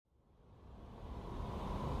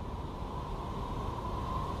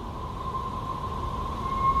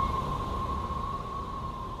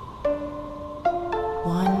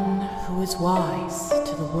is wise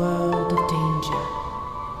to the world of danger.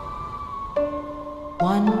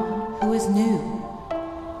 One who is new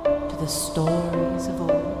to the stories of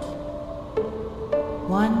old.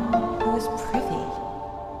 One who is privy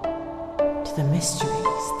to the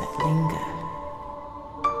mysteries that linger.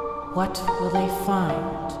 What will they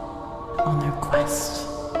find on their quest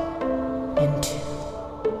into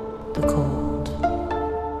the cold?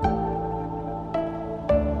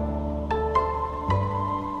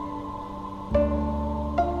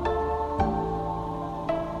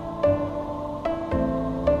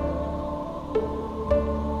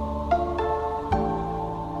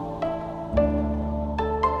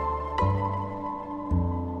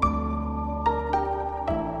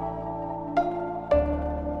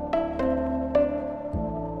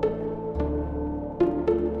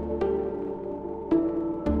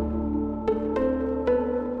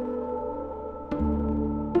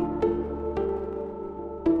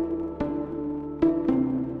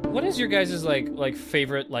 What is your guys' like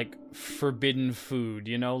favorite forbidden food?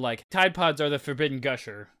 You know, like Tide Pods are the forbidden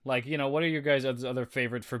gusher. Like, you know, what are your guys' other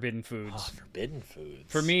favorite forbidden foods? Oh, forbidden foods.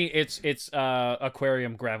 For me, it's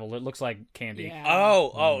aquarium gravel. It looks like candy. Yeah.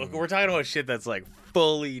 Oh, we're talking about shit that's like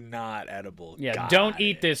fully not edible. Yeah, Got don't it.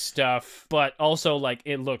 eat this stuff, but also like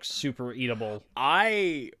it looks super eatable.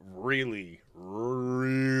 I really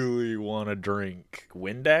want to drink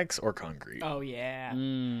Windex or Concrete. Oh, yeah.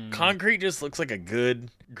 Concrete just looks like a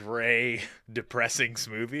good, gray, depressing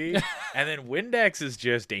smoothie. And then Windex is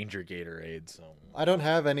just Danger Gatorade. So I don't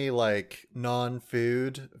have any like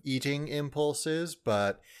non-food eating impulses,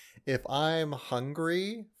 but if I'm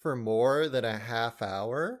hungry for more than a half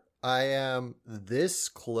hour, I am this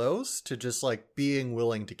close to just like being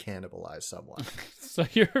willing to cannibalize someone. So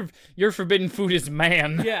your forbidden food is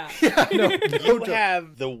man. Yeah. you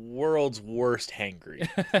have the world's worst hangry.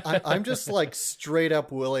 I'm just like straight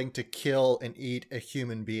up willing to kill and eat a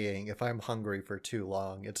human being if I'm hungry for too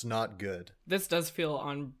long. It's not good. This does feel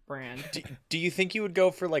on brand. Do you think you would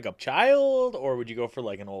go for like a child, or would you go for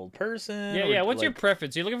like an old person? Yeah, Or yeah. would What's you, your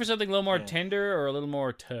preference? Are you looking for something a little more tender or a little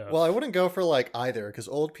more tough? Well, I wouldn't go for like either because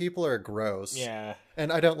old people are gross. Yeah.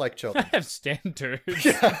 And I don't like children. I have standards.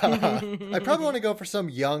 I probably want to go for some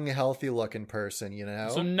young, healthy looking person, you know?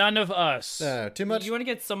 So none of us. No, too much. You want to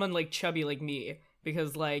get someone like chubby like me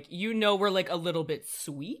because like we're like a little bit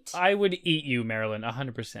sweet. I would eat you, Marilyn,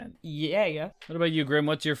 100%. Yeah. What about you, Grim?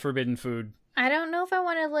 What's your forbidden food? I don't know if I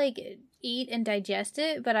want to like eat and digest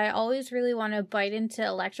it, but I always really want to bite into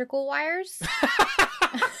electrical wires.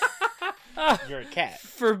 You're a cat.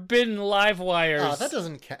 Forbidden live wires. Oh, that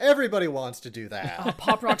doesn't count. Everybody wants to do that.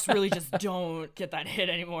 Pop Rocks really just don't get that hit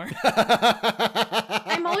anymore.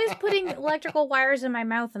 I'm always putting electrical wires in my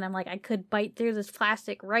mouth, and I'm like, I could bite through this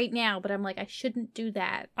plastic right now, but I'm like, I shouldn't do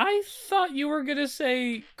that. I thought you were going to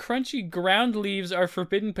say crunchy ground leaves are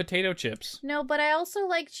forbidden potato chips. No, but I also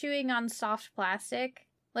like chewing on soft plastic.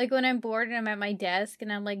 Like when I'm bored and I'm at my desk and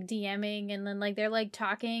I'm like DMing and then like they're like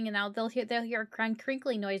talking and they'll hear a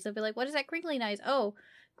crinkly noise. They'll be like, "What is that crinkly noise?" Oh,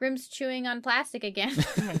 Grim's chewing on plastic again.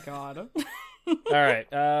 Oh my god. All right.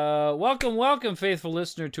 Welcome, faithful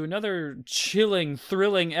listener, to another chilling,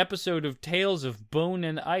 thrilling episode of Tales of Bone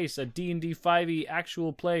and Ice, a D&D 5e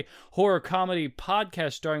actual play horror comedy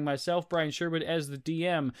podcast starring myself, Brian Sherwood, as the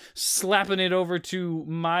DM, slapping it over to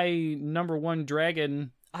my number one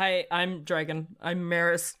dragon. Hi, I'm Dragon. I'm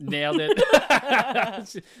Maris. Nailed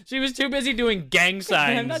it. She was too busy doing gang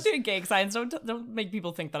signs. I'm not doing gang signs. Don't make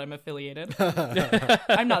people think that I'm affiliated.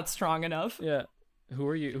 I'm not strong enough. Yeah. Who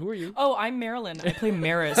are you? Oh, I'm Marilyn. I play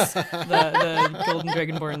Maris, the Golden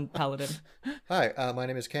Dragonborn Paladin. Hi, my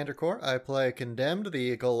name is Cantor Core. I play Condemned,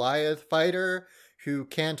 the Goliath fighter who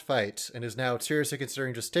can't fight and is now seriously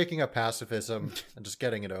considering just taking up pacifism and just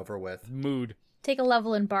getting it over with. Mood. Take a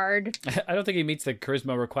level in Bard. I don't think he meets the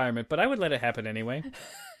charisma requirement, but I would let it happen anyway.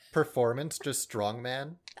 Performance, just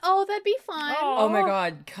strongman. Oh, that'd be fun. Oh my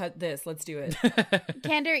god, cut this. Let's do it.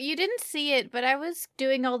 Candor, you didn't see it, but I was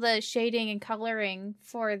doing all the shading and coloring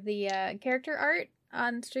for the character art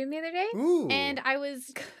on stream the other day. Ooh. And I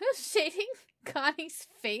was shading Connie's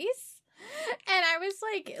face. And I was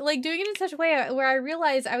like doing it in such a way where I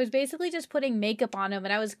realized I was basically just putting makeup on him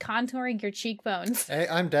and I was contouring your cheekbones. Hey,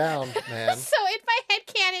 I'm down, man. So in my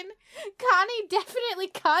headcanon, Connie definitely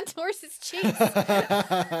contours his cheeks.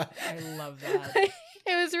 I love that.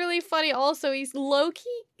 It was really funny. Also, he's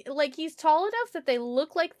low-key, like, he's tall enough that they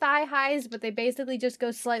look like thigh highs, but they basically just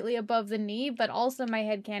go slightly above the knee. But also my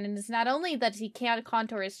headcanon is not only that he can't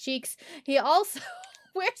contour his cheeks, he also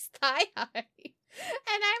wears thigh high.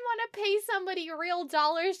 And I want to pay somebody real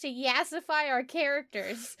dollars to yassify our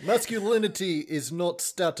characters. Masculinity is not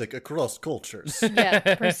static across cultures.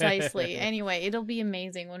 Yeah, precisely. Anyway, it'll be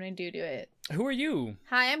amazing when we do it. Who are you?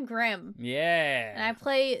 Hi, I'm Grim. Yeah. And I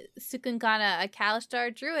play Sukunkana, a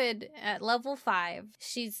Kalistar druid at level 5.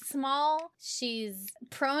 She's small, she's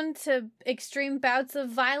prone to extreme bouts of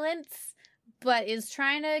violence, but is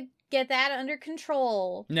trying to get that under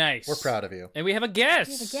control. Nice. We're proud of you. And we have a guest.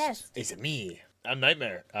 We have a guest. Is it me? I'm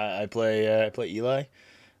Nightmare. I play Eli,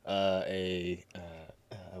 a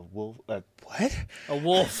wolf. What? A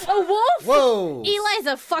wolf. A wolf? Whoa! Eli's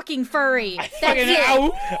a fucking furry. That's Fucking it.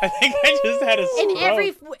 ow. I think I just had a stroke. In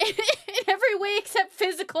every way except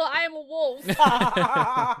physical, I am a wolf.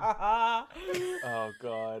 Oh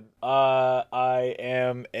God. I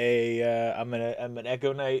am I'm an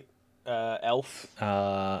Echo Knight elf,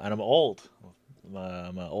 and I'm old.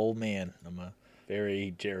 I'm an old man. I'm a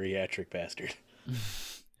very geriatric bastard.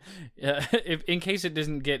 If in case it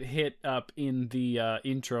doesn't get hit up in the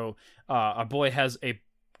intro, our boy has a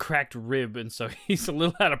cracked rib, and so he's a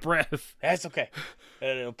little out of breath. That's okay.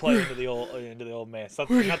 It'll play into the old man. So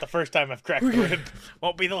that's not the first time I've cracked the rib.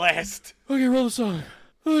 Won't be the last. Okay, roll the song.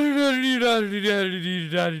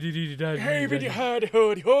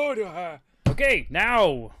 Okay,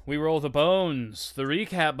 now we roll the bones, the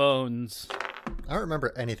recap bones. I don't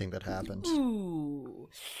remember anything that happened. Ooh.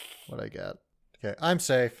 What'd I get? Okay, I'm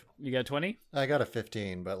safe. You got 20? I got a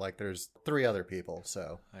 15, but like there's 3 other people,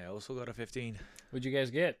 so. I also got a 15. What'd you guys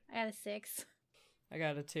get? I got a 6. I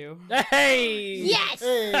got a 2. Hey! Yes!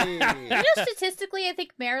 Hey! You know, statistically, I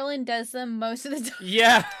think Marilyn does them most of the time.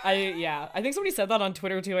 Yeah. I think somebody said that on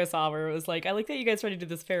Twitter too. I saw where it was like, I like that you guys tried to do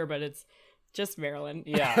this fair, but it's just Marilyn.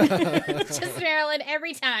 Yeah. Just Marilyn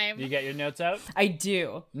every time. You got your notes out? I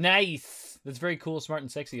do. Nice. That's very cool, smart,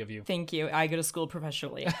 and sexy of you. Thank you. I go to school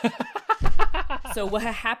professionally. So what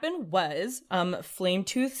had happened was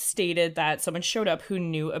Flametooth stated that someone showed up who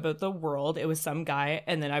knew about the world. It was some guy,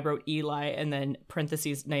 and then I wrote Eli, and then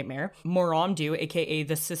parentheses Nightmare. Moramdu, aka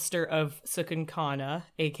the sister of Sukunkana,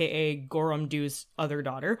 aka Goromdu's other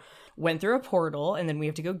daughter, went through a portal, and then we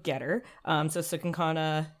have to go get her. So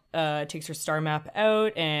Sukunkana takes her star map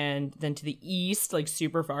out, and then to the east, like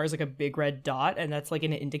super far, is like a big red dot, and that's like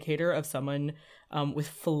an indicator of someone with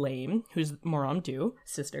flame, who's Moramdu,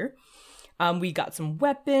 sister. We got some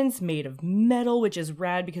weapons made of metal, which is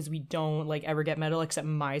rad because we don't like ever get metal, except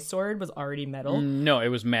my sword was already metal. No, it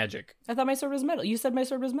was magic. I thought my sword was metal. You said my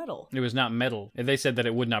sword was metal. It was not metal. They said that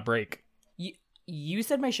it would not break. You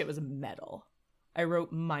said my shit was metal. I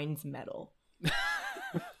wrote mine's metal.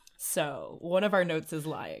 So one of our notes is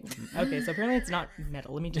lying. Okay, so apparently it's not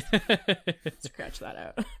metal. Let me just scratch that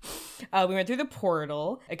out. We went through the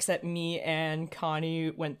portal, except me and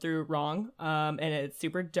Connie went through wrong. And it's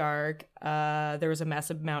super dark. There was a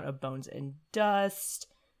massive amount of bones and dust,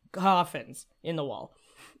 coffins in the wall.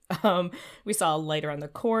 We saw a light around the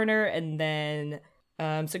corner, and then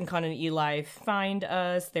Sukunkana and Eli find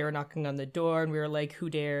us. They were knocking on the door, and we were like,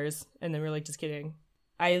 "Who dares?" And then we were like, "Just kidding."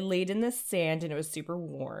 I laid in the sand and it was super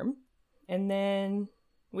warm. And then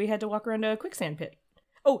we had to walk around a quicksand pit.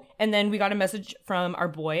 Oh, and then we got a message from our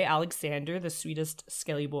boy, Alexander, the sweetest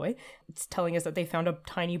skelly boy. It's telling us that they found a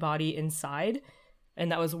tiny body inside.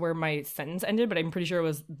 And that was where my sentence ended, but I'm pretty sure it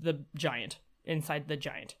was the giant, inside the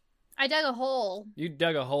giant. I dug a hole. You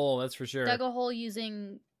dug a hole, that's for sure. Dug a hole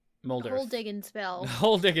using Mold hole earth. digging spell.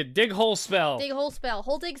 Hole dig it. Dig hole spell. Dig hole spell.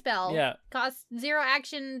 Hole dig spell. Yeah. Costs 0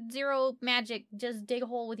 action, 0 magic. Just dig a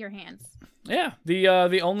hole with your hands. Yeah.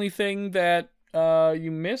 The only thing that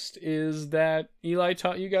you missed is that Eli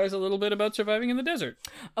taught you guys a little bit about surviving in the desert.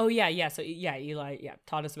 Oh, yeah. So, Eli,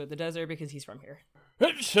 taught us about the desert because he's from here.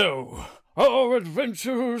 And so, our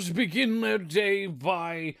adventurers begin their day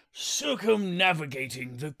by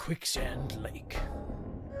circumnavigating the quicksand lake.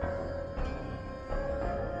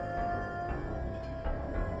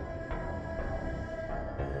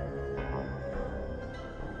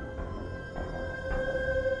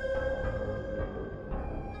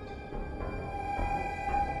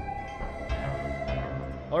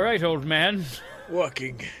 All right, old man.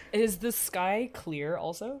 Walking. Is the sky clear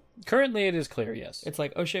also? Currently, it is clear, yes. It's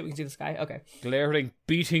like, oh shit, we can see the sky? Okay. Glaring,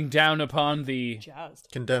 beating down upon the... Jazzed.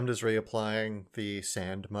 Condemned is reapplying the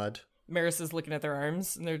sand mud. Maris is looking at their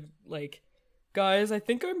arms, and they're like, guys, I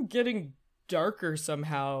think I'm getting darker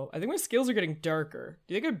somehow. I think my scales are getting darker.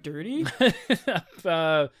 Do you think I'm dirty?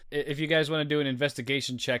 If you guys want to do an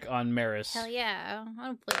investigation check on Maris. Hell yeah. I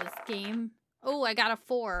don't play this game. Oh, I got a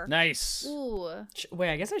 4. Nice. Ooh.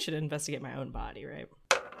 Wait, I guess I should investigate my own body, right?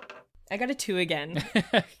 I got a 2 again.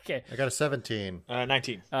 Okay. I got a 17.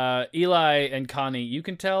 19. Eli and Connie, you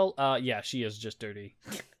can tell, yeah, she is just dirty.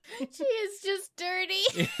 She is just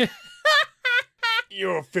dirty.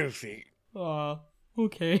 You're filthy. Aw,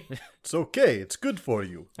 okay. It's okay. It's good for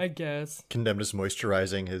you. I guess. Condemned is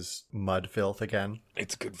moisturizing his mud filth again.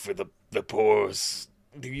 It's good for the pores.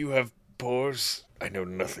 Do you have pores? I know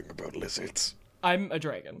nothing about lizards. I'm a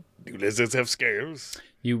dragon. Do lizards have scales?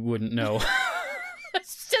 You wouldn't know.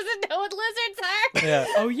 She doesn't know what lizards are. Yeah.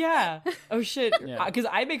 Oh, yeah. Oh, shit. Yeah. Because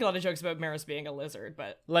I make a lot of jokes about Maris being a lizard,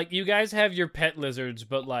 but Like, you guys have your pet lizards,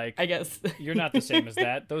 but, like, I guess. you're not the same as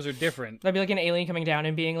that. Those are different. That'd be like an alien coming down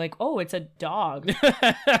and being like, oh, it's a dog.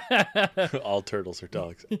 All turtles are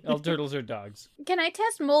dogs. All turtles are dogs. Can I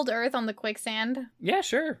test mold earth on the quicksand? Yeah,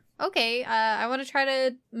 sure. Okay, I want to try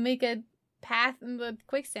to make a path in the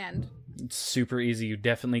quicksand. It's super easy. You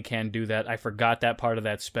definitely can do that. I forgot that part of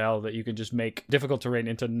that spell, that you can just make difficult terrain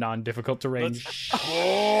into non-difficult terrain.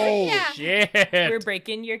 Oh, Yeah. Shit. We're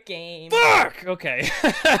breaking your game. Fuck! Okay. So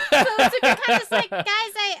it's kind of like,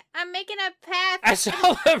 guys, I'm making a path. I saw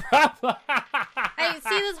the problem. I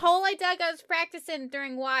see this hole I dug. I was practicing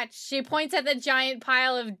during watch. She points at the giant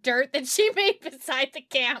pile of dirt that she made beside the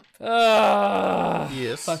camp.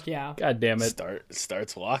 Yes. Fuck yeah. God damn it.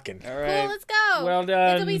 Starts walking. All Cool, right. let's go. Well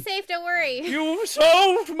done. It'll be safe. Don't worry. You've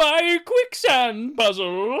solved my quicksand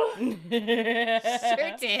puzzle.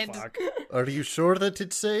 Sure did. Fuck. Are you sure that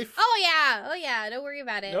it's safe? Oh yeah. Don't worry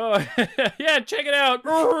about it. Oh, yeah, check it out.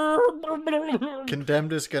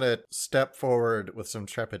 Condemned is gonna step forward with some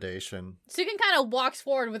trepidation. Sukin kind of walks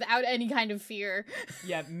forward without any kind of fear.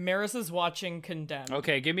 Yeah, Maris is watching Condemned.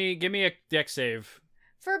 Okay, give me a deck save.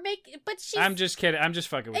 But she's. I'm just kidding. I'm just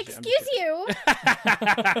fucking with Excuse you. you.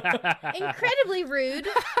 Incredibly rude.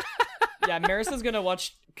 Yeah, Maris is gonna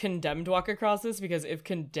watch Condemned walk across this, because if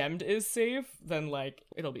Condemned is safe, then, like,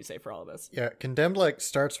 it'll be safe for all of us. Yeah, Condemned, like,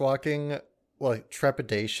 starts walking, like,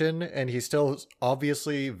 trepidation, and he's still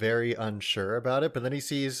obviously very unsure about it, but then he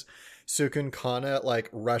sees Sukun Kana, like,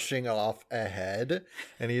 rushing off ahead,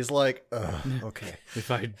 and he's like, ugh, okay.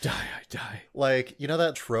 If I die, I die. Like, you know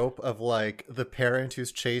that trope of, like, the parent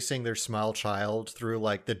who's chasing their small child through,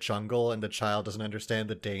 like, the jungle, and the child doesn't understand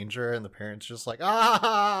the danger, and the parent's just like,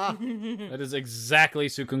 ah! That is exactly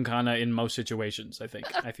Sukunkana in most situations, I think.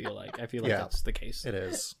 I feel like Yeah. that's the case. It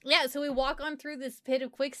is. Yeah, so we walk on through this pit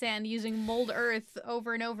of quicksand using mold earth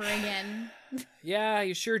over and over again. Yeah,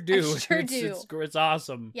 you sure do. I sure do. It's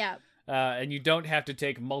awesome. Yeah. And you don't have to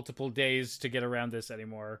take multiple days to get around this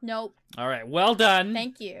anymore. Nope. All right, well done.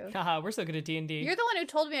 Thank you. Haha, we're so good at D&D. You're the one who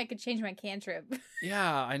told me I could change my cantrip.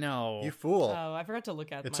 Yeah, I know. You fool. Oh, I forgot to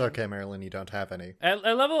look at It's mine. okay, Marilyn, you don't have any. At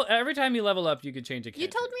level, every time you level up, you can change a You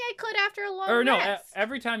cantrip. told me I could after a long Or no, rest.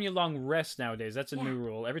 every time you long rest nowadays, that's a new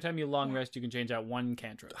rule. Every time you long rest, you can change out one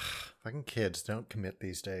cantrip. Fucking kids don't commit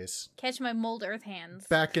these days. Catch my mold earth hands.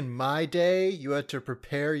 Back in my day, you had to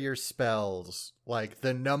prepare your spells, like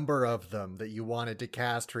the number of them that you wanted to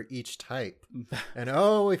cast for each type. And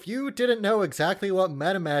oh, if you didn't know exactly what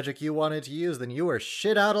meta magic you wanted to use, then you were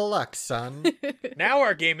shit out of luck, son. Now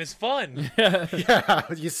our game is fun. Yeah,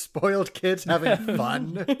 you spoiled kids having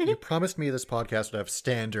fun. You promised me this podcast would have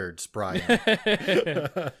standards, Brian.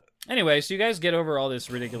 Anyway, so you guys get over all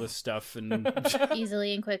this ridiculous stuff, and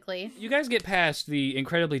Easily and quickly. you guys get past the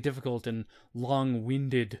incredibly difficult and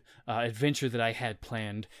long-winded adventure that I had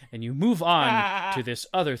planned, and you move on to this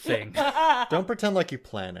other thing. Don't pretend like you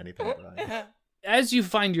plan anything, Brian. As you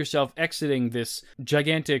find yourself exiting this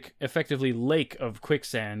gigantic, effectively lake of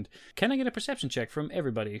quicksand, can I get a perception check from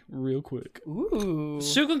everybody real quick? Ooh.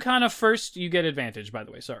 Sukunkana first, you get advantage, by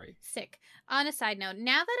the way, sorry. Sick. On a side note,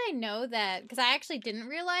 now that I know that, because I actually didn't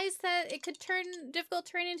realize that it could turn difficult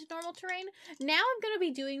terrain into normal terrain, now I'm going to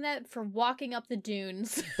be doing that for walking up the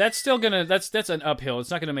dunes. That's still gonna, that's an uphill. It's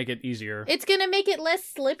not gonna make it easier. It's going to make it less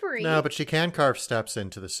slippery. No, but she can carve steps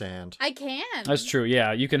into the sand. I can. That's true,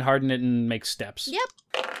 yeah. You can harden it and make steps.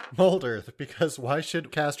 Yep. Mold Earth, because why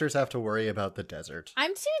should casters have to worry about the desert?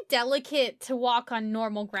 I'm too delicate to walk on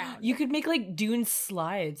normal ground. You could make, like, dune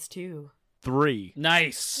slides, too. 3.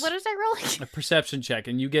 Nice. What was I rolling? A perception check,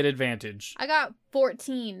 and you get advantage. I got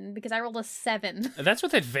 14 because I rolled a 7. That's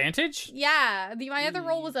with advantage? Yeah, my other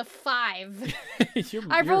roll was a 5. You're-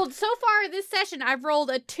 I've you're- rolled so far this session. I've rolled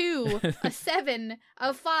a 2, a 7,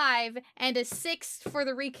 a 5, and a 6 for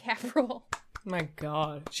the recap roll. My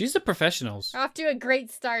god. She's the professionals. We're off to a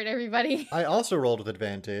great start, everybody. I also rolled with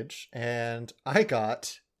advantage, and I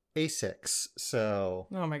got a 6, so...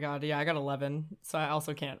 Oh my god, yeah, I got 11, so I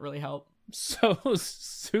also can't really help. So,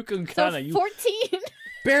 Sukunkana, So you 14.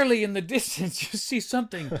 barely in the distance, you see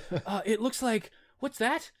something. It looks like, what's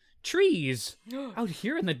that? Trees out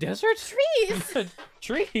here in the desert. Trees.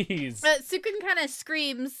 Trees. Sukun kind of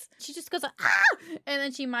screams. She just goes, ah! And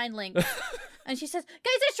then she mind links. And she says, guys,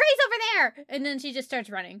 there's trees over there. And then she just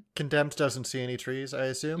starts running. Condemned doesn't see any trees, I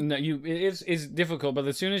assume. No, it's difficult, but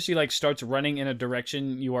as soon as she like starts running in a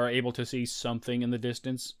direction, you are able to see something in the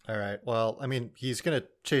distance. All right. Well, I mean, he's gonna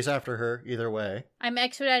chase after her either way. I'm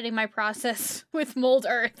expediting my process with mold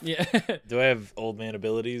earth. Yeah. Do I have old man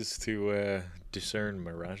abilities to discern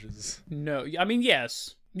mirages? No, I mean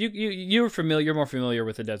yes. You're familiar. You're more familiar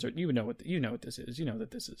with the desert. You know what this is. You know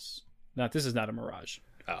that this is not a mirage.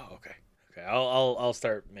 Oh, okay. Okay, I'll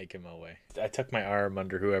start making my way. I tuck my arm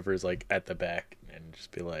under whoever's like at the back and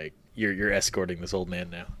just be like, "You're escorting this old man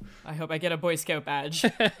now." I hope I get a Boy Scout badge.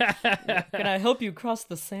 Can I help you cross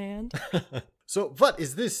the sand? So, what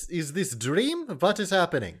is this? Is this dream? What is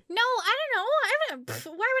happening? No, I don't know.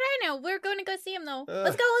 Why would I know? We're going to go see him, though.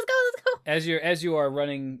 Let's go. As you are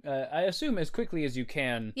running, I assume as quickly as you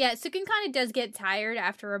can. Yeah, Sukun kind of does get tired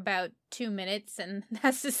after about 2 minutes and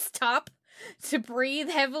has to stop to breathe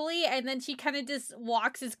heavily, and then she kind of just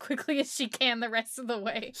walks as quickly as she can the rest of the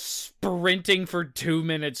way. Sprinting for 2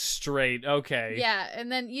 minutes straight. Okay. Yeah,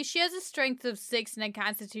 and then she has a strength of 6 and a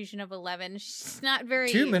constitution of 11. She's not very...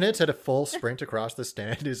 2 minutes at a full sprint across the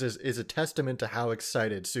stand is a testament to how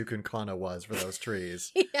excited Sukun Kana was for those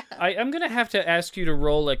trees. Yeah. I'm going to have to ask you to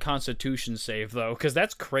roll a constitution save, though, because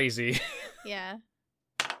that's crazy. Yeah.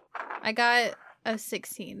 I got a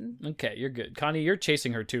 16. Okay, you're good. Connie, you're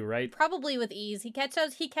chasing her too, right? Probably with ease. He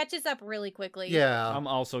catches up really quickly. Yeah. I'm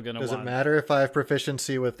also going to Does it matter if I have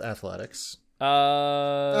proficiency with athletics?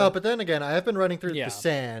 Oh, but then again, I have been running through yeah. the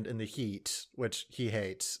sand in the heat, which he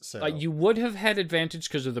hates. So you would have had advantage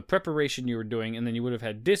because of the preparation you were doing, and then you would have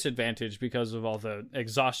had disadvantage because of all the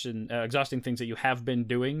exhausting things that you have been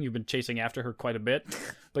doing. You've been chasing after her quite a bit,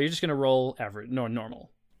 but you're just going to roll average, no, normal.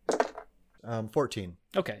 14.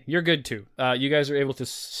 Okay, you're good too. You guys are able to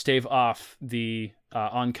stave off the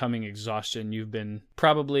oncoming exhaustion. You've been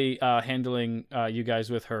probably handling you guys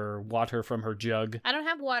with her water from her jug. I don't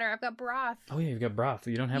have water. I've got broth. Oh yeah, you've got broth.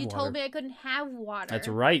 You don't have water. You told me I couldn't have water. That's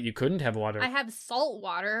right. You couldn't have water. I have salt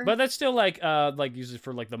water. But that's still like use it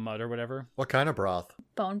for like the mud or whatever. What kind of broth?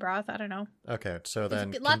 Bone broth. I don't know. Okay, so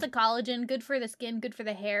then... Lots of collagen. Good for the skin. Good for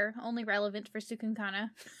the hair. Only relevant for Sukun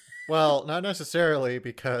Kana. Well, not necessarily,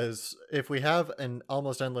 because if we have an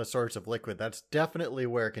almost endless source of liquid, that's definitely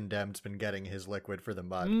where Condemned's been getting his liquid for the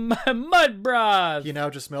mud. Mud broth! He now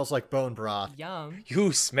just smells like bone broth. Yum.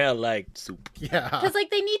 You smell like soup. Yeah. Because,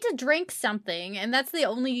 like, they need to drink something, and that's the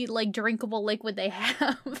only, like, drinkable liquid they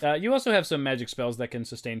have. You also have some magic spells that can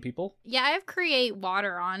sustain people. Yeah, I have Create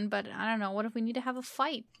Water on, but I don't know. What if we need to have a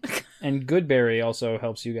fight? And Goodberry also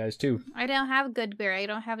helps you guys, too. I don't have Goodberry. I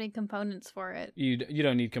don't have any components for it. You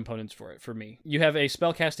don't need components for it, for me. You have a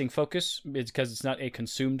spellcasting focus, it's because it's not a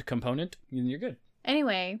consumed component, and you're good.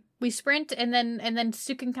 Anyway, we sprint, and then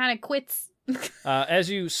Sukun kind of quits. As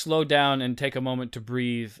you slow down and take a moment to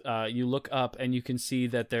breathe, you look up and you can see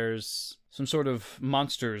that there's some sort of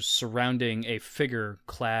monsters surrounding a figure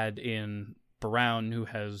clad in brown who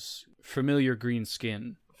has familiar green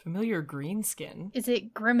skin. Familiar green skin. Is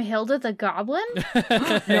it Grimhilda the Goblin?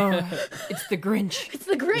 No, it's the Grinch. It's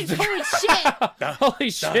the Grinch. Holy shit! Holy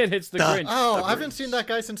shit! It's the Grinch. Oh, I haven't seen that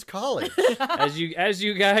guy since college. As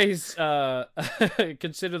you guys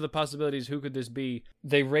consider the possibilities, who could this be?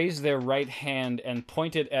 They raise their right hand and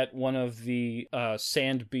point it at one of the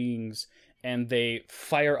sand beings, and they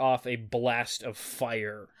fire off a blast of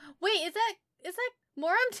fire. Wait, is that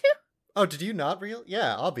Moram too? Oh, did you not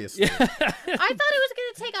Yeah, obviously. I thought it was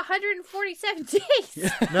going to take 147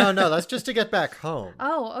 days. No, that's just to get back home.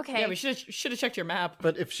 Oh, okay. Yeah, we should have checked your map.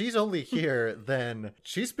 But if she's only here, then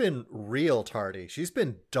she's been real tardy. She's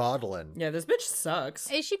been dawdling. Yeah, this bitch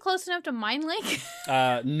sucks. Is she close enough to Mind Link?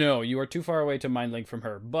 No, you are too far away to mind link from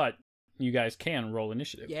her, but you guys can roll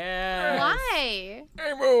initiative. Yeah. Why?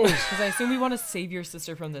 Because I assume we want to save your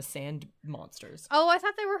sister from the sand monsters. Oh, I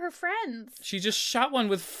thought they were her friends. She just shot one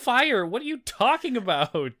with fire. What are you talking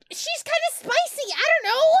about? She's kind of spicy. I don't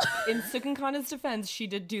know. In Sukun Kana's defense, she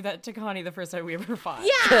did do that to Connie the first time we ever fought.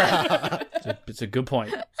 Yeah. It's a good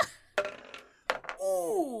point.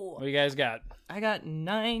 Ooh. What do you guys got? I got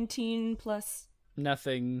 19 plus.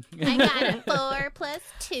 Nothing. I got a 4 plus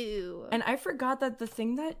 2. And I forgot that the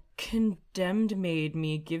thing that Condemned made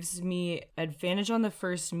me gives me advantage on the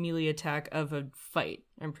first melee attack of a fight,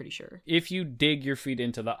 I'm pretty sure. If you dig your feet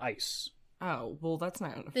into the ice. Oh, well, that's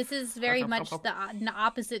not... This is very much the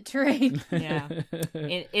opposite terrain. Yeah.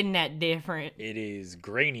 Isn't that different? It is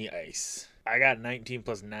grainy ice. I got 19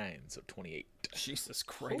 plus 9, so 28. Jesus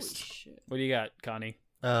Holy Christ. shit. What do you got, Connie?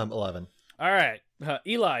 11. All right.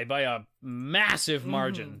 Eli, by a massive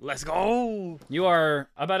margin. Let's go. You are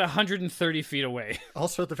about 130 feet away.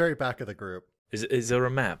 Also at the very back of the group. Is there a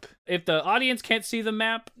map? If the audience can't see the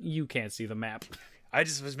map, you can't see the map. I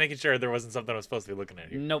just was making sure there wasn't something I was supposed to be looking at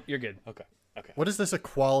here. Nope, you're good. Okay. What is this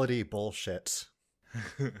equality bullshit?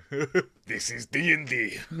 This is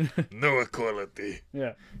D&D. No equality.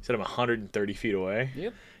 Yeah. You said I'm 130 feet away?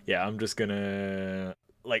 Yep. Yeah, I'm just gonna,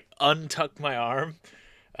 like, untuck my arm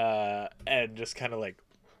and just kind of, like,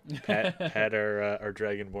 pat our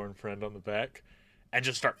Dragonborn friend on the back and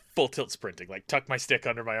just start full tilt sprinting. Like, tuck my stick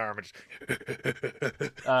under my arm and just...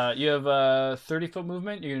 You have 30-foot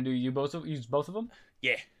movement. You're going to do use both of them?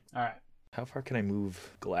 Yeah. All right. How far can I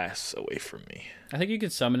move Glass away from me? I think you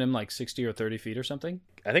could summon him like 60 or 30 feet or something.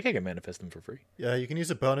 I think I can manifest him for free. Yeah, you can use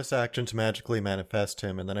a bonus action to magically manifest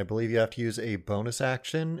him, and then I believe you have to use a bonus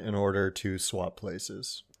action in order to swap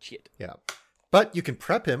places. Shit. Yeah. But you can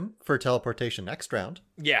prep him for teleportation next round.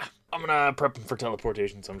 Yeah, I'm gonna prep him for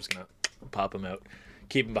teleportation, so I'm just gonna pop him out.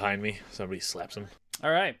 Keep him behind me. Somebody slaps him.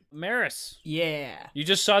 All right. Maris. Yeah. You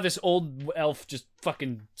just saw this old elf just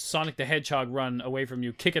fucking Sonic the Hedgehog run away from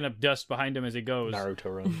you, kicking up dust behind him as he goes. Naruto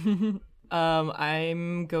run.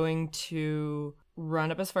 I'm going to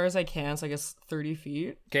run up as far as I can, so I guess 30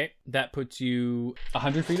 feet. Okay. That puts you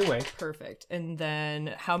 100 feet away. Perfect. And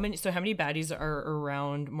then how many baddies are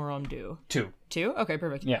around Moramdu? 2. 2? Okay,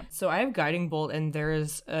 perfect. Yeah. So I have Guiding Bolt, and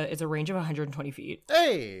it's a range of 120 feet.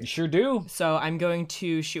 Hey! You sure do. So I'm going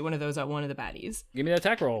to shoot one of those at one of the baddies. Give me that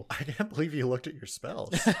attack roll. I can't believe you looked at your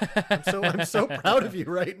spells. I'm so proud of you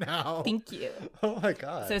right now. Thank you. Oh my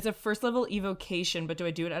god. So it's a first level evocation, but do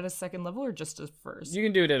I do it at a second level or just a first? You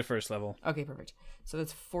can do it at a first level. Okay, perfect. So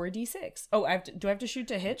that's 4d6. Oh, do I have to shoot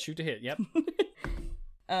to hit? Shoot to hit. Yep.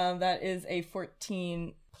 That is a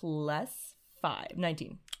 14 plus 5,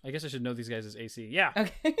 19. I guess I should know these guys' AC. Yeah.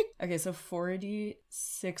 Okay. Okay, so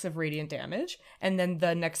 4d6 of radiant damage, and then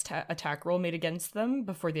the next attack roll made against them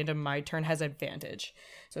before the end of my turn has advantage.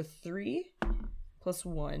 So 3 plus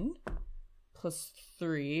 1 plus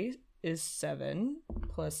 3 is 7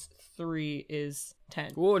 plus 3 is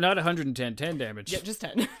 10. Whoa, not 110. 10 damage. Yeah, just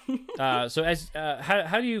 10. So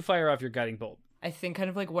how do you fire off your guiding bolt? I think kind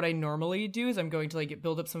of like what I normally do is I'm going to like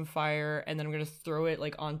build up some fire, and then I'm going to throw it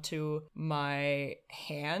like onto my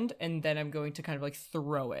hand, and then I'm going to kind of like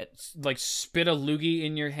throw it. Like spit a loogie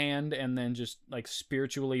in your hand and then just like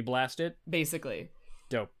spiritually blast it? Basically.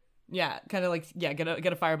 Dope. Yeah, kind of like, yeah,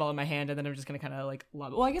 get a fireball in my hand, and then I'm just going to kind of like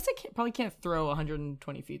lob it. Well, I guess I probably can't throw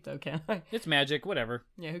 120 feet though, can I? It's magic, whatever.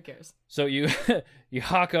 Yeah, who cares? So you you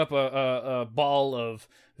hawk up a ball of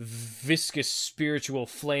viscous spiritual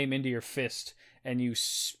flame into your fist, and you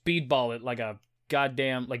speedball it like a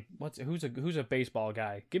goddamn, like, who's a baseball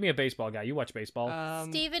guy? Give me a baseball guy. You watch baseball.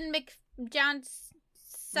 Stephen McJohn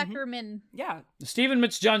Suckerman. Yeah. Stephen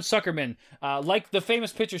McJohn Suckerman. Like the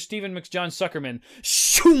famous pitcher Stephen McJohn Suckerman.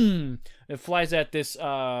 Shoom! It flies at this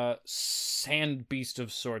sand beast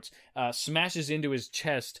of sorts, smashes into his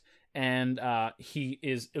chest, and he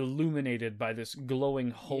is illuminated by this glowing,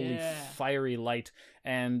 holy, fiery light.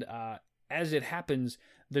 And as it happens,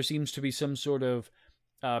 there seems to be some sort of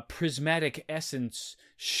prismatic essence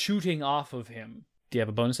shooting off of him. Do you have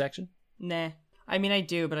a bonus action? Nah. I mean, I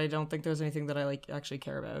do, but I don't think there's anything that I like actually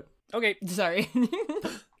care about. Okay. Sorry.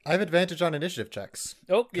 I have advantage on initiative checks.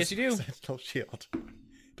 Oh, yes you do. Sentinel shield.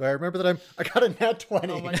 Do I remember that I got a nat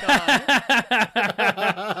 20? Oh my god.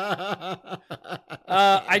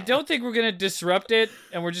 I don't think we're gonna disrupt it,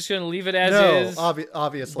 and we're just gonna leave it as is.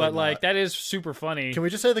 Obviously But not. like that is super funny. Can we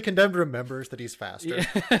just say the condemned remembers that he's faster?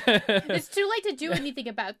 It's too late to do anything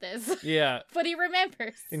about this. Yeah. But he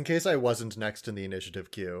remembers. In case I wasn't next in the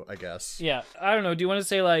initiative queue, I guess. Yeah, I don't know. Do you want to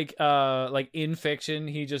say like in fiction,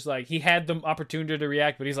 he just like he had the opportunity to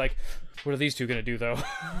react, but he's like, what are these two gonna do though?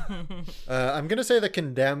 I'm gonna say the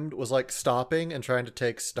condemned was like stopping and trying to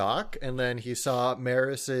take stock, and then he saw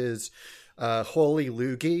Maris's holy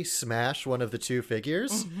loogie smash one of the two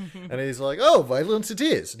figures, and he's like, "Oh, violence it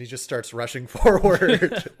is!" and he just starts rushing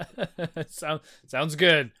forward. Sounds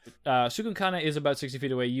good. Sukunkana is about 60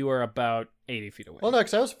 feet away. You are about 80 feet away. Well, no,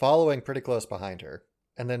 because I was following pretty close behind her,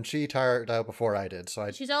 and then she tired out before I did. So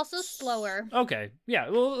She's also slower. Okay. Yeah.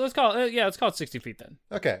 Well, let's call it 60 feet then.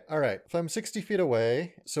 Okay, all right. If I'm 60 feet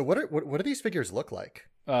away, so what do these figures look like?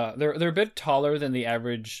 They're a bit taller than the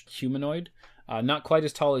average humanoid. Not quite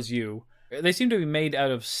as tall as you. They seem to be made out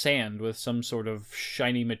of sand with some sort of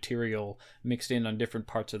shiny material mixed in on different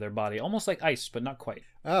parts of their body. Almost like ice, but not quite.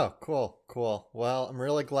 Oh, cool. Well, I'm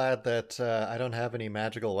really glad that I don't have any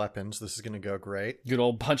magical weapons. This is going to go great. Good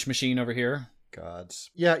old punch machine over here.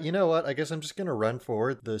 Gods. Yeah, you know what? I guess I'm just going to run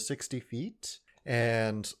forward the 60 feet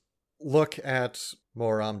and look at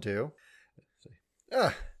Moramdu.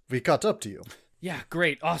 We caught up to you. Yeah,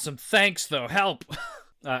 great. Awesome. Thanks, though. Help.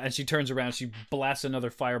 And she turns around. She blasts another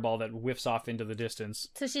fireball that whiffs off into the distance.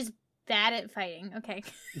 So she's bad at fighting. Okay.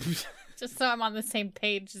 Just so I'm on the same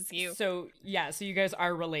page as you. So you guys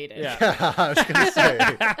are related. Yeah. I was going to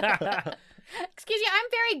say. Excuse me, I'm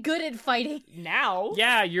very good at fighting. Now?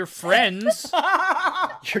 Yeah, you're friends.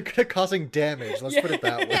 You're good at causing damage. Let's put it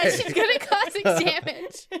that way. Yeah, she's good at causing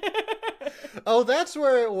damage. Oh, that's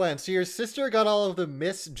where it went. So your sister got all of the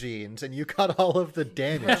miss genes, and you got all of the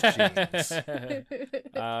damage genes.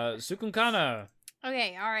 Sukunkana.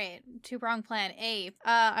 Okay, all right. Two-pronged plan.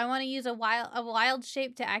 I want to use a wild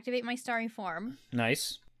shape to activate my starry form.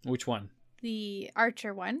 Nice. Which one? The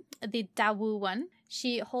archer one, the Dawu one.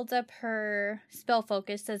 She holds up her spell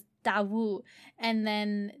focus, says Dawu, and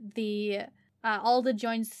then the all the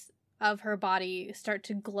joints of her body start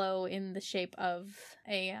to glow in the shape of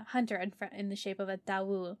a hunter, in the shape of a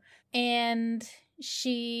Dawu. And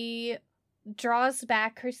she draws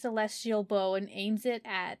back her celestial bow and aims it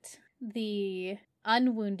at the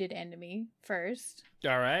unwounded enemy first.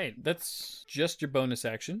 All right. That's just your bonus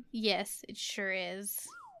action. Yes, it sure is.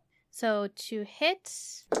 So to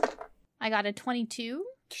hit, I got a 22.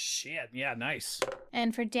 Shit. Yeah, nice.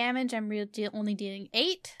 And for damage, I'm only dealing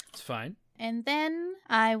 8. It's fine. And then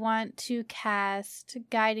I want to cast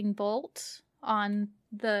Guiding Bolt on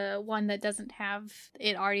the one that doesn't have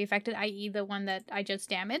it already affected, i.e. the one that I just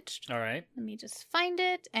damaged. All right. Let me just find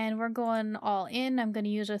it, and we're going all in. I'm going to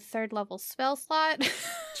use a 3rd level spell slot.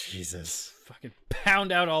 Jesus. Fucking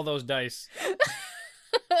pound out all those dice.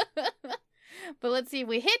 But let's see if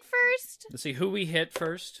we hit first. Let's see who we hit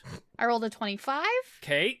first. I rolled a 25.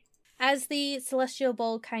 Okay. As the celestial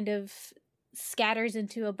bowl kind of scatters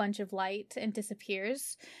into a bunch of light and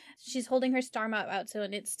disappears, she's holding her star map out, so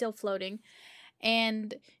and it's still floating,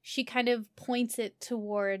 and she kind of points it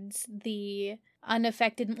towards the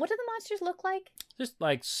unaffected. What do the monsters look like? Just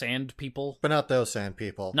like sand people. But not those sand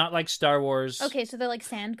people. Not like Star Wars. Okay, so they're like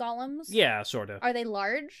sand golems. Yeah, sort of. Are they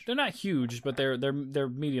large? They're not huge, but they're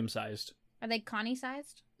medium sized. Are they Connie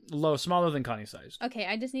sized? Low, smaller than Connie sized. Okay,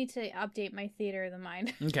 I just need to update my theater of the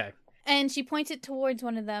mind. Okay. And she points it towards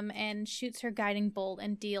one of them and shoots her guiding bolt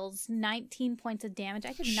and deals 19 points of damage.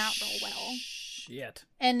 I did not roll well. Shit.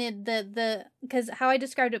 And because how I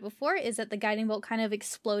described it before is that the guiding bolt kind of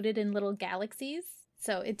exploded in little galaxies.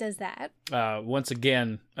 So it does that. Once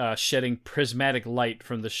again, shedding prismatic light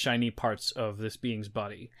from the shiny parts of this being's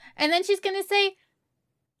body. And then she's going to say,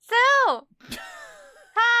 "So,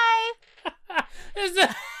 hi." Is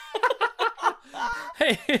that...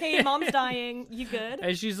 Hey, mom's dying. You good?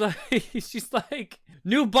 And she's like,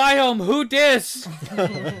 new biome, who dis? Okay,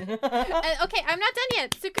 I'm not done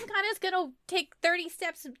yet. Sukunkana's going to take 30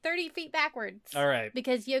 feet backwards. All right.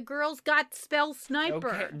 Because your girl's got spell sniper.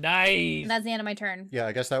 Okay, nice. And that's the end of my turn. Yeah,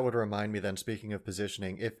 I guess that would remind me then, speaking of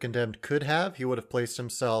positioning, if Condemned could have, he would have placed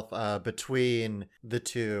himself between the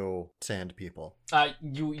two sand people.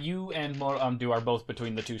 You and Moramdu are both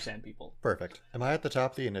between the two sand people. Perfect. Am I at the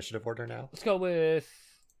top of the initiative order now? Let's go with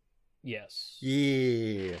yes.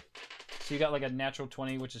 Yeah. So you got like a natural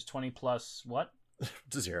 20, which is 20 plus what?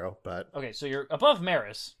 0, but... Okay, so you're above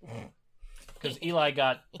Maris. Because Eli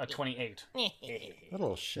got a 28.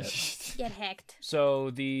 Little shit. Get hecked.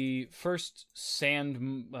 So the first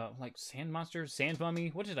sand monster, sand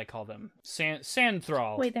mummy. What did I call them? Sand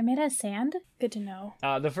thrall. Wait, they're made out of sand? Good to know.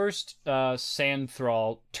 The first sand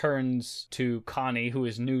thrall turns to Connie, who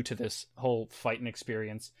is new to this whole fighting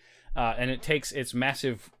experience, and it takes its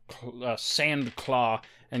massive sand claw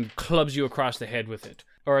and clubs you across the head with it,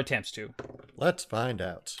 or attempts to. Let's find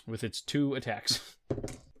out. With its 2 attacks.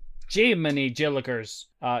 Jiminy Jillikers.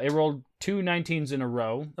 It rolled 2 19s in a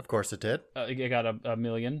row. Of course it did. It got a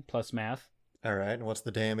million plus math. All right, and what's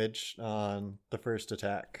the damage on the first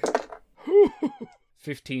attack?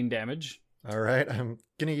 15 damage. All right, I'm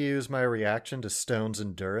going to use my reaction to Stone's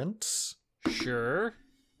Endurance. Sure.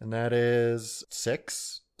 And that is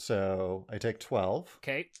 6, so I take 12.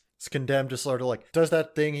 Okay. It's Condemned just sort of like does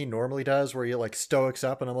that thing he normally does where he like stoics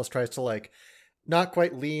up and almost tries to like not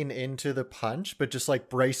quite lean into the punch, but just like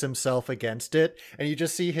brace himself against it. And you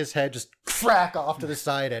just see his head just crack off to the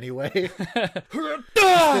side anyway.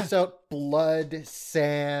 Spits out blood,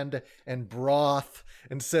 sand, and broth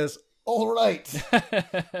and says, All right.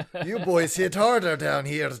 You boys hit harder down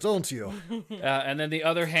here, don't you? And then the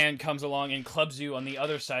other hand comes along and clubs you on the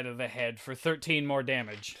other side of the head for 13 more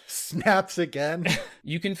damage. Snaps again.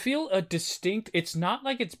 You can feel a distinct... It's not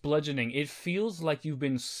like it's bludgeoning. It feels like you've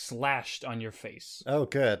been slashed on your face. Oh,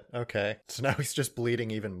 good. Okay. So now he's just bleeding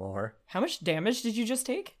even more. How much damage did you just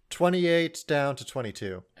take? 28 down to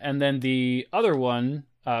 22. And then the other one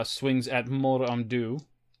swings at Mor Amdu.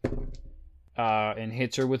 And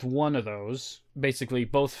hits her with one of those. Basically,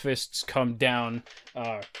 both fists come down,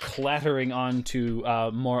 clattering onto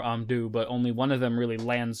Mor Amdu, but only one of them really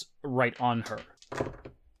lands right on her.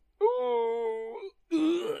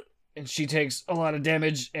 And she takes a lot of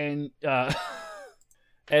damage, and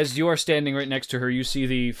as you are standing right next to her, you see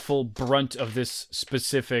the full brunt of this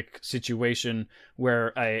specific situation,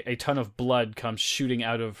 where a ton of blood comes shooting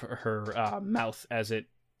out of her mouth as it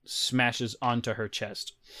smashes onto her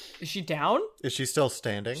chest. Is she down? Is she still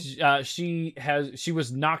standing? She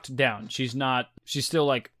was knocked down. She's still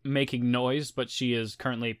like making noise, but she is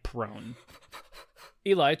currently prone.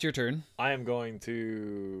 Eli, it's your turn. I am going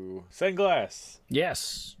to send glass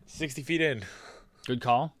Yes. 60 feet in Good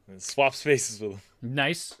call. and swap spaces with him.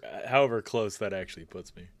 Nice. However close that actually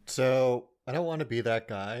puts me. So, I don't want to be that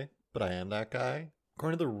guy, but I am that guy.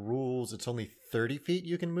 According to the rules, it's only 30 feet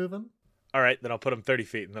you can move him. All right, then I'll put him 30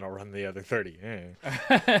 feet and then I'll run the other 30.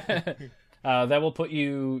 Yeah. That will put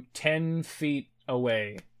you 10 feet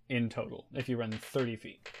away in total if you run 30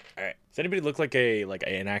 feet. All right. Does anybody look like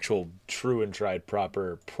an actual true and tried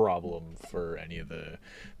proper problem for any of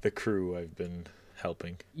the crew I've been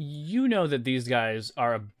helping? You know that these guys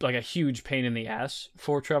are like a huge pain in the ass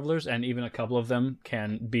for travelers, and even a couple of them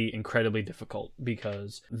can be incredibly difficult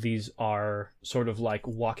because these are sort of like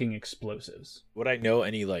walking explosives. Would I know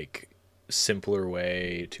any simpler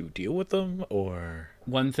way to deal with them, or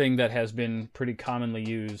One thing that has been pretty commonly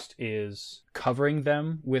used is covering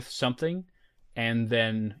them with something and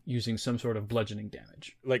then using some sort of bludgeoning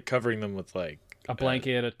damage. like covering them with A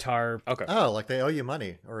blanket, a tarp. Okay. Oh, like they owe you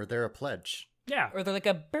money, or they're a pledge. Yeah. Or they're like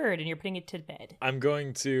a bird and you're putting it to bed. I'm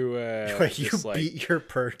going to Wait, you just, beat your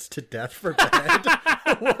birds to death for bed?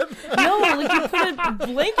 No, like you put a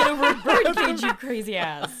blanket over a bird cage, you crazy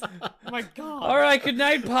ass. Oh my god. All right, good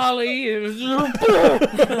night, Polly.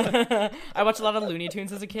 I watched a lot of Looney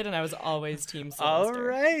Tunes as a kid and I was always Team All Sylvester.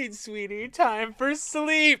 right, sweetie, time for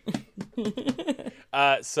sleep.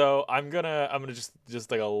 So I'm gonna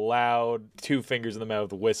just like a loud 2 fingers in the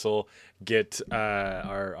mouth whistle, get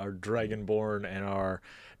our Dragonborn and our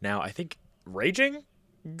now I think raging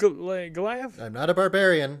Goliath. I'm not a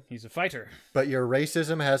barbarian, He's a fighter. but your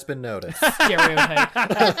racism has been noticed. Stereotype.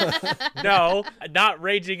 No, not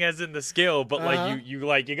raging as in the skill, but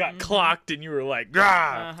you got clocked and you were like,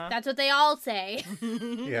 "Grah!" That's what they all say.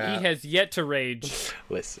 Yeah. He has yet to rage.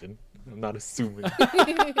 Listen, I'm not assuming.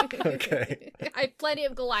 Okay. I have plenty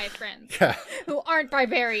of Goliath friends Yeah. who aren't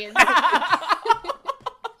barbarians.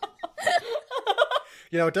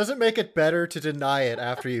 You know, it doesn't make it better to deny it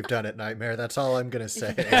after you've done it, Nightmare. That's all I'm going to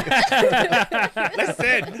say.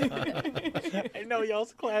 Listen, I know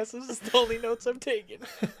y'all's classes. It's the only notes I'm taking.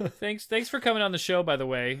 Thanks for coming on the show, by the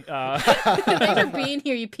way. Thanks for being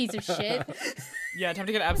here, you piece of shit. Yeah, time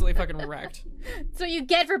to get absolutely fucking wrecked. That's what you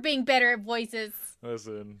get for being better at voices.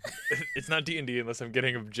 Listen, it's not D&D unless I'm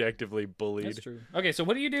getting objectively bullied. That's true. Okay, so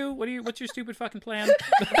what do you do? What's your stupid fucking plan?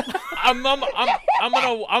 I'm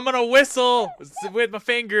gonna whistle with my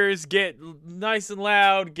fingers, get nice and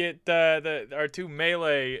loud, get our 2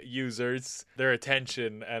 melee users their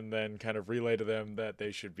attention, and then kind of relay to them that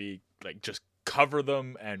they should be just cover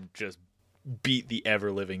them and just beat the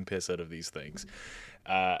ever living piss out of these things.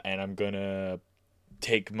 And I'm gonna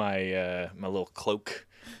take my my little cloak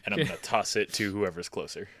and I'm gonna toss it to whoever's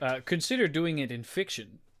closer. Consider doing it in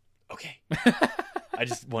fiction. Okay. I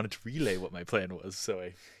just wanted to relay what my plan was, so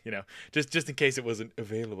I, just in case it wasn't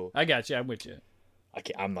available. I got you. I'm with you.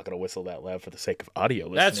 I'm not gonna whistle that loud for the sake of audio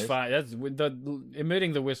listeners. That's fine. That's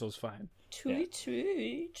emitting the whistle's fine. Tweet,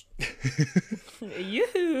 tweet.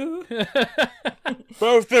 Yoo-hoo.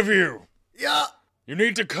 Both of you, Yeah, you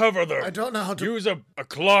need to cover them. I don't know how to... Use a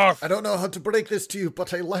cloth. I don't know how to break this to you,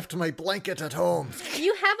 but I left my blanket at home.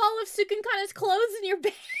 You have all of Sukunkana's clothes in your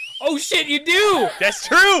bag. Oh shit, you do! That's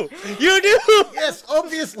true. You do. Yes,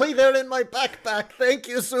 obviously they're in my backpack. Thank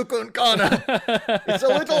you, Sukun Kana. It's a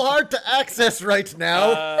little hard to access right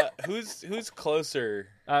now. Who's closer?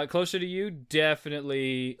 Closer to you,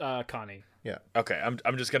 definitely Connie. Yeah. Okay,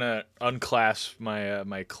 I'm just gonna unclasp my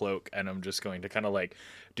my cloak, and I'm just going to kind of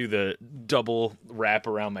do the double wrap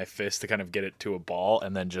around my fist to kind of get it to a ball,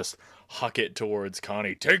 and then just huck it towards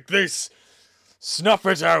Connie. Take this, snuff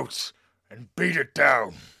it out, and beat it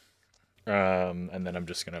down. And then I'm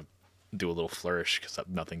just gonna do a little flourish because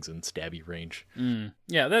nothing's in stabby range.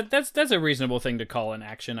 Yeah, that's a reasonable thing to call an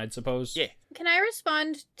action, I'd suppose. Yeah. Can I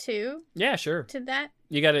respond too Yeah, sure. to that?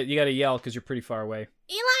 You gotta yell because you're pretty far away.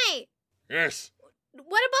 Eli, Yes. what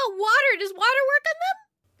about water? Does water work on them?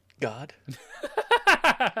 God.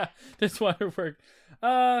 Does water work?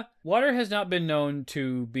 Water has not been known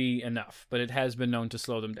to be enough, but it has been known to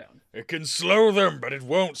slow them down. It can slow them, but it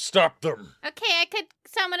won't stop them. Okay, I could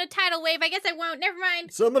summon a tidal wave. I guess I won't. Never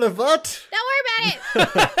mind. Summon a what? Don't worry about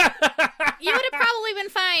it. You would have probably been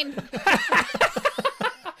fine.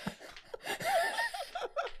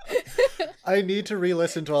 I need to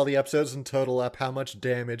re-listen to all the episodes and total up how much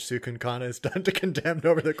damage Sukun Kana has done to Condemned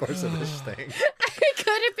over the course of this thing. It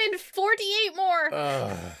could have been 48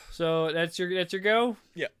 more. So that's your go?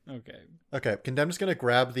 Yeah. Okay. Okay, Condemned is going to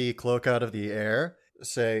grab the cloak out of the air,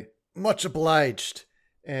 say, much obliged.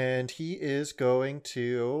 And he is going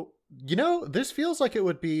to... You know, this feels like it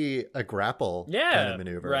would be a grapple kind of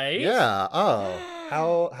maneuver. right? Yeah.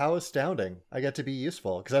 Oh, how astounding. I get to be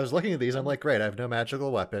useful. Because I was looking at these, I'm like, great, I have no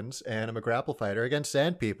magical weapons, and I'm a grapple fighter against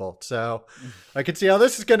sand people. So I can see how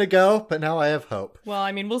this is going to go, but now I have hope. Well,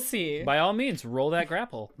 I mean, we'll see. By all means, roll that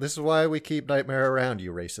grapple. This is why we keep Nightmare around,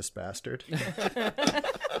 you racist bastard.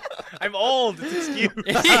 I'm old. It's an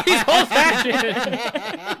excuse. He's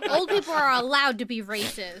old-fashioned. Old people are allowed to be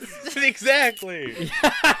racist. Exactly.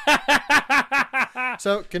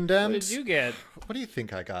 So, Condemned... What did you get? What do you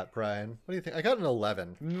think I got, Brian? What do you think? I got an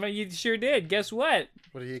 11. Well, you sure did. Guess what?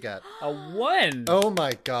 What do you got? A 1. Oh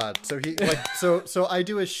my god. So he so I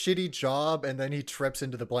do a shitty job and then he trips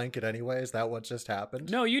into the blanket anyway. Is that what just happened?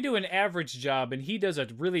 No, you do an average job, and he does a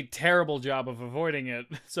really terrible job of avoiding it.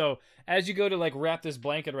 So as you go to like wrap this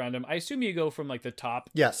blanket around him, I assume you go from like the top.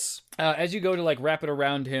 Yes. As you go to like wrap it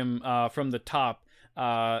around him from the top,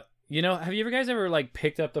 you know, have you guys ever like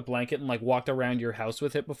picked up the blanket and like walked around your house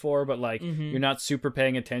with it before, but like you're not super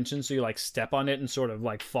paying attention, so you like step on it and sort of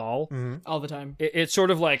like fall? All the time. It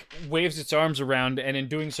sort of like waves its arms around, and in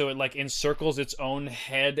doing so, it like encircles its own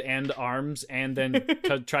head and arms, and then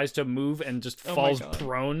tries to move and just falls God.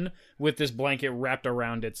 prone with this blanket wrapped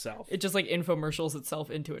around itself. It just like infomercials itself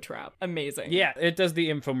into a trap. Amazing. Yeah, it does the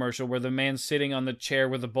infomercial where the man's sitting on the chair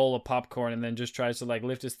with a bowl of popcorn and then just tries to like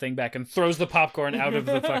lift his thing back and throws the popcorn out of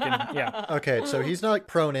the fucking, yeah. Okay, so he's not like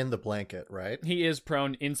prone in the blanket, right? He is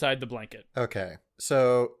prone inside the blanket. Okay.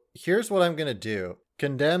 So here's what I'm going to do.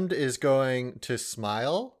 Condemned is going to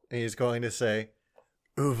smile and he's going to say,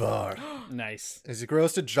 Uvar. Nice. As he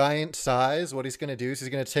grows to giant size, what he's going to do is he's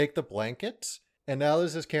going to take the blanket, and now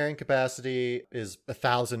as his carrying capacity is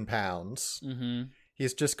 1,000 pounds, Mm-hmm.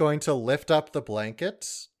 he's just going to lift up the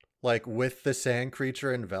blanket, like with the sand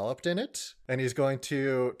creature enveloped in it, and he's going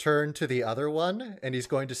to turn to the other one, and he's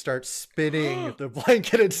going to start spinning the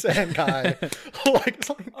blanketed sand guy. like,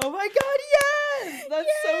 Oh my god, yes! That's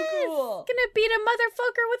so cool. Gonna beat a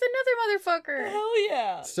motherfucker with another motherfucker. Hell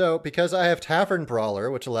yeah. So, because I have Tavern Brawler,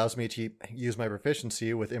 which allows me to use my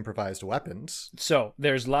proficiency with improvised weapons. So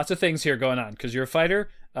there's lots of things here going on because you're a fighter.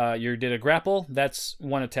 You did a grapple. That's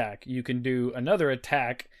one attack. You can do another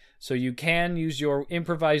attack. So you can use your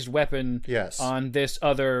improvised weapon Yes. on this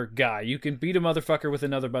other guy. You can beat a motherfucker with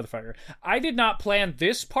another motherfucker. I did not plan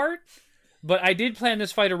this part, but I did plan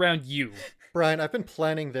this fight around you. Brian, I've been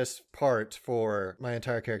planning this part for my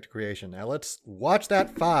entire character creation. Now let's watch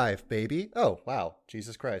that 5, baby. Oh, wow.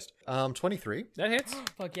 Jesus Christ. 23. That hits.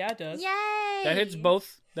 Fuck yeah, it does. Yay! That hits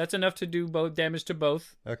both. That's enough to do both damage to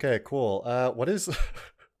both. Okay, cool. What is...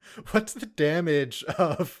 What's the damage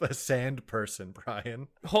of a sand person, Brian?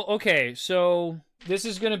 Okay, so this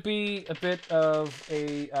is going to be a bit of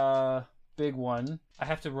a big one. I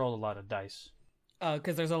have to roll a lot of dice.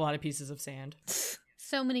 Because there's a lot of pieces of sand.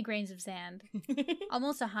 So many grains of sand.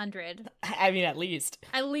 Almost 100. I mean, at least.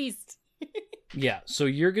 At least. Yeah, so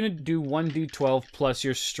you're going to do 1d12 plus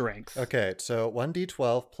your strength. Okay, so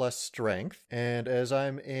 1d12 plus strength. And as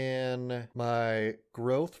I'm in my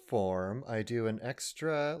growth form, I do an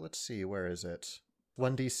extra, let's see, where is it?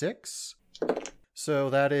 1d6. So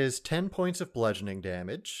that is 10 points of bludgeoning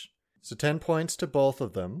damage. So 10 points to both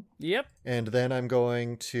of them. Yep. And then I'm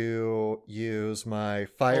going to use my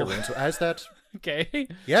fire rune. So as that... Okay.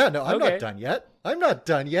 Yeah, no, I'm Okay. not done yet. I'm not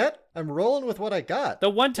done yet. I'm rolling with what I got. The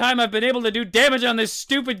one time I've been able to do damage on this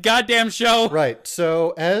stupid goddamn show. Right,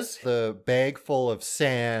 so as the bag full of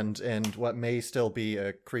sand and what may still be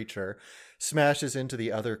a creature smashes into the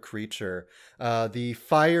other creature, the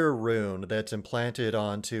fire rune that's implanted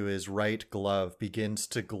onto his right glove begins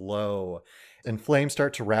to glow, and flames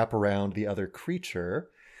start to wrap around the other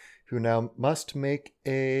creature, who now must make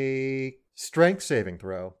a strength saving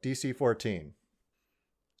throw, DC 14.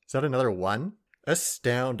 Is that another 1?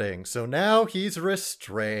 Astounding. So now he's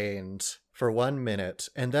restrained for 1 minute,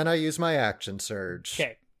 and then I use my action surge.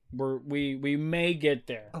 Okay, we may get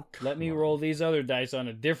there. Oh, Let me come roll these other dice on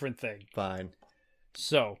a different thing. Fine.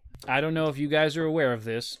 So, I don't know if you guys are aware of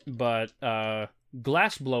this, but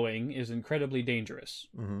glass blowing is incredibly dangerous.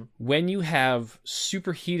 Mm-hmm. When you have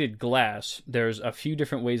superheated glass, there's a few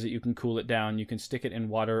different ways that you can cool it down. You can stick it in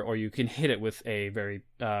water, or you can hit it with a very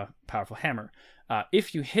powerful hammer.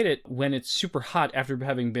 If you hit it when it's super hot after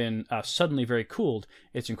having been suddenly very cooled,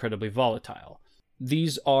 it's incredibly volatile.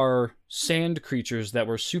 These are sand creatures that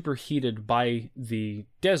were superheated by the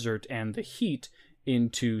desert and the heat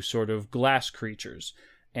into sort of glass creatures,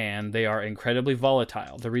 and they are incredibly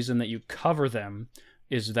volatile. The reason that you cover them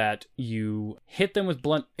is that you hit them with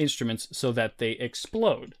blunt instruments so that they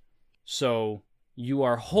explode. So you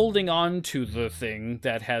are holding on to the thing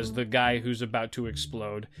that has the guy who's about to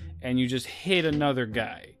explode, and you just hit another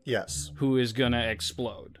guy Yes, who is gonna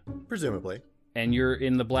explode. presumably. And you're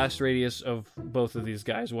in the blast radius of both of these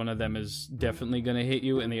guys. One of them is definitely gonna hit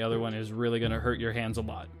you, and the other one is really gonna hurt your hands a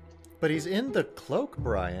lot. But he's in the cloak,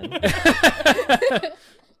 Brian.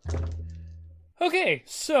 Okay,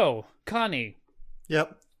 so, Connie,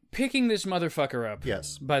 Yep. picking this motherfucker up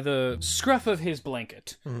Yes. by the scruff of his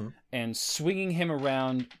blanket Mm-hmm. and swinging him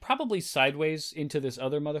around, probably sideways into this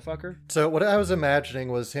other motherfucker. So what I was imagining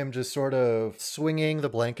was him just sort of swinging the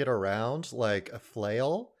blanket around like a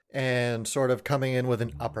flail and sort of coming in with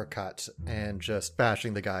an uppercut and just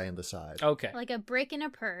bashing the guy in the side. Okay. Like a brick in a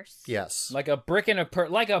purse. Yes. Like a brick in a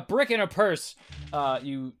purse.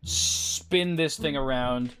 You spin this thing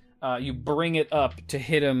around. You bring it up to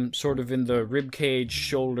hit him sort of in the rib cage,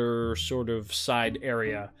 shoulder, sort of side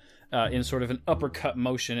area, in sort of an uppercut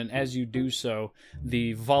motion. And as you do so,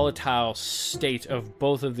 the volatile state of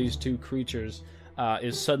both of these two creatures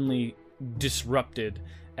is suddenly disrupted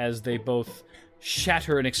as they both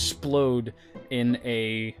shatter and explode in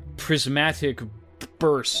a prismatic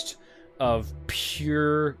burst of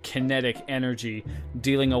pure kinetic energy,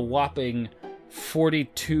 dealing a whopping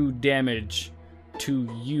 42 damage to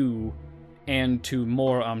you and to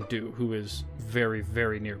Mor Amdu, who is very,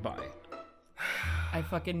 very nearby. I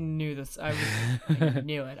fucking knew this. I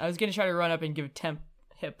knew it. I was gonna try to run up and give 10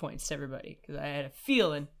 hit points to everybody because I had a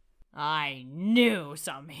feeling. I knew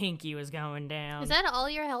some hinky was going down. Is that all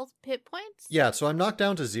your health hit points? Yeah, so I'm knocked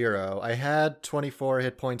down to 0. I had 24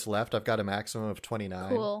 hit points left. I've got a maximum of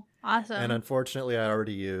 29. Cool. Awesome. And unfortunately, I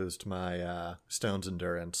already used my Stone's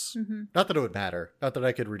Endurance. Mm-hmm. Not that it would matter. Not that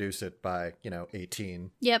I could reduce it by,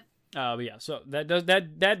 18. Yep. But yeah, so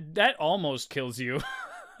that almost kills you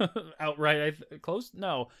outright. Close?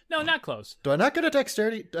 No, not close. Do I not get a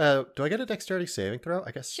dexterity? Do I get a dexterity saving throw?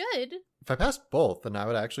 I guess. Should. If I passed both, then I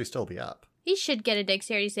would actually still be up. He should get a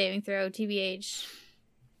dexterity saving throw, TBH.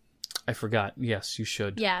 I forgot. Yes, you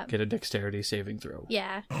should. Yeah. Get a dexterity saving throw.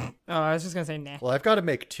 Yeah. Oh, I was just gonna say nah. Well, I've got to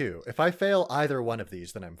make 2. If I fail either one of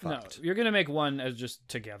these, then I'm No, fucked. you're gonna make one as just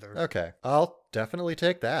together. Okay, I'll definitely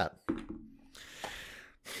take that.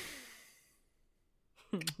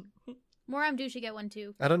 Moramdu should get one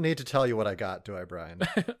too. I don't need to tell you what I got, do I, Brian?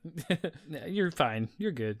 You're fine.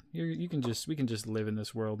 You're good. We can just live in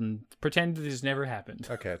this world and pretend that this never happened.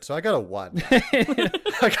 Okay, so I got a 1.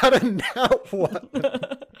 I got a nat 1.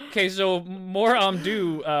 Okay, so Mor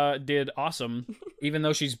Amdu did awesome. Even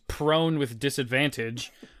though she's prone with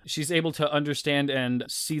disadvantage, she's able to understand and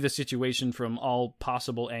see the situation from all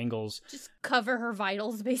possible angles. Just cover her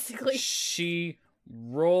vitals, basically. She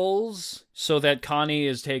rolls so that Connie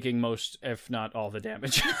is taking most, if not all, the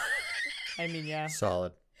damage. I mean, yeah.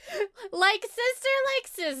 Solid. Like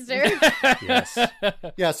sister. Yes.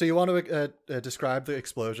 Yeah, so you want to describe the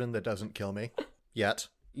explosion that doesn't kill me yet?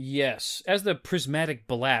 Yes. As the prismatic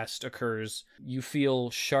blast occurs, you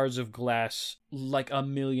feel shards of glass like a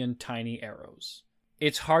million tiny arrows.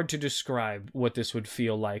 It's hard to describe what this would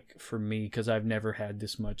feel like for me because I've never had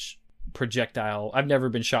this much projectile. I've never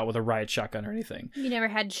been shot with a riot shotgun or anything. You never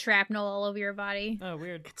had shrapnel all over your body. Oh,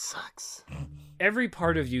 weird. It sucks. Every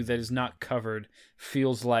part of you that is not covered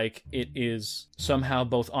feels like it is somehow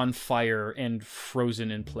both on fire and frozen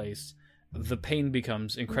in place. The pain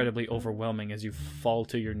becomes incredibly overwhelming as you fall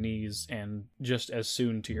to your knees and just as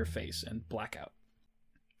soon to your face and blackout.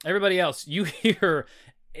 Everybody else, you hear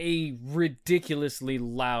a ridiculously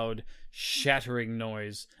loud shattering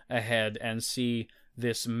noise ahead and see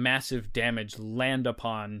this massive damage land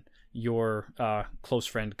upon your close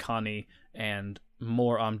friend Connie, and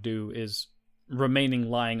Mor Amdu is remaining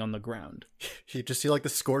lying on the ground. You just see like the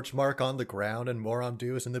scorch mark on the ground, and Mor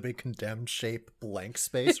Amdu is in the big condemned shape blank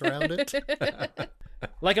space around it.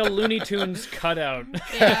 Like a Looney Tunes cutout.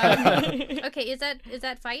 Yeah. Okay, is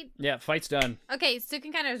that fight? Yeah, fight's done. Okay,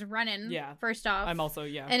 Sukun kind of is running. Yeah. First off, I'm also,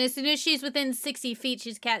 yeah. and as soon as she's within 60 feet,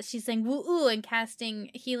 she's saying woo ooh and casting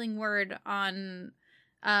healing word on.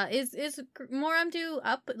 Is Moramdu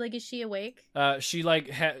up? Like, is she awake? She like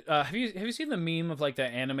have you seen the meme of like the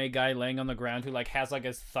anime guy laying on the ground who like has like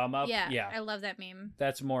his thumb up? Yeah, I love that meme.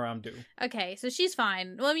 That's Moramdu. Okay, so she's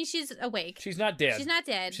fine. Well, I mean, she's awake. She's not dead. She's not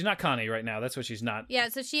dead. She's not Connie right now. That's what she's not. Yeah,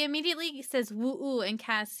 so she immediately says woo ooh and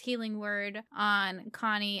casts healing word on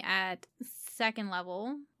Connie at 2nd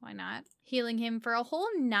level. Why not? Healing him for a whole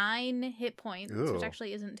 9 hit points, Ooh. which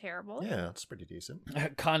actually isn't terrible. Yeah, that's pretty decent.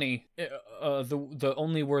 Connie, the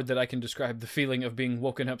only word that I can describe the feeling of being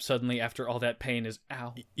woken up suddenly after all that pain is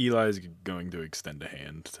ow. Eli's going to extend a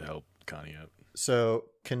hand to help Connie out. So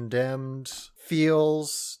Condemned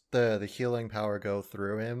feels the healing power go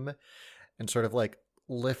through him and sort of like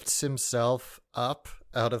lifts himself up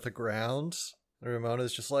out of the ground. And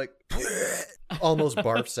Ramona's just like almost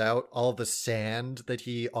barfs out all the sand that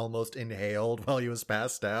he almost inhaled while he was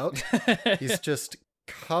passed out. He's just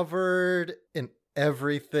covered in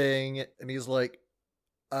everything, and he's like,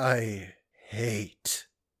 I hate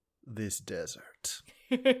this desert.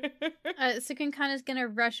 Sukun Khan is gonna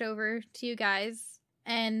rush over to you guys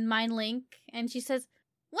and mind link, and she says,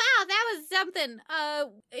 "Wow, that was something.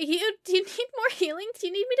 Do you need more healing? Do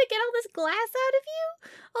you need me to get all this glass out of you?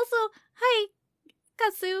 Also, hi,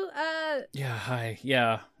 Katsu. Yeah, hi.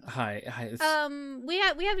 Yeah, hi. Hi. We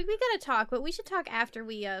gotta talk, but we should talk after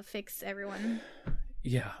we fix everyone.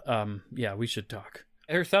 Yeah, we should talk.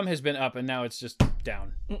 Her thumb has been up and now it's just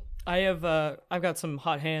down. I've got some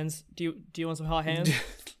hot hands. Do you want some hot hands?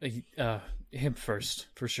 Him first,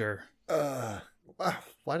 for sure.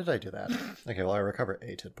 Why did I do that? Okay, well, I recover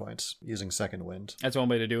 8 hit points using second wind. That's one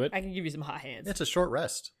way to do it. I can give you some hot hands. It's a short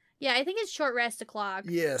rest. Yeah, I think it's short rest o'clock.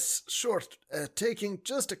 Yes, short. Taking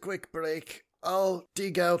just a quick break. I'll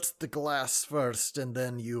dig out the glass first, and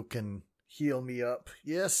then you can heal me up.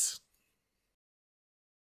 Yes?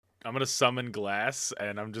 I'm gonna summon Glass,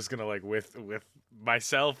 and I'm just gonna like with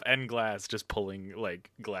myself and Glass just pulling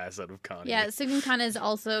like glass out of Connie. Yeah, Sukun Khan is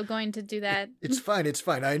also going to do that. It's fine, it's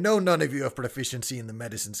fine. I know none of you have proficiency in the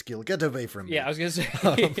medicine skill. Get away from me. Yeah, I was gonna say.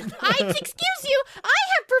 Excuse you, I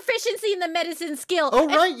have proficiency in the medicine skill. Oh,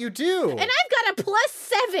 right, you do! And I've got a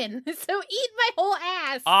 +7, so eat my whole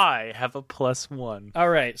ass. I have a +1. All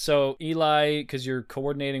right, so Eli, because you're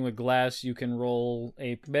coordinating with Glass, you can roll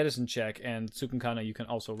a medicine check, and Sukunkana, you can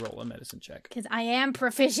also roll a medicine check. Because I am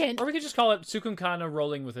proficient. Or we could just call it Sukunkana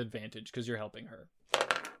rolling with advantage, because you're helping her.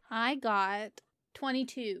 I got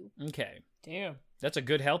 22. Okay. Damn. That's a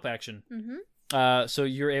good help action. Mm-hmm. So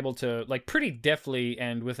you're able to, like, pretty deftly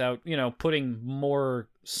and without, putting more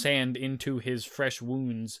sand into his fresh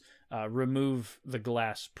wounds, remove the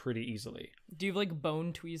glass pretty easily. Do you have like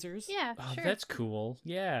bone tweezers? Yeah, Oh, sure. that's cool.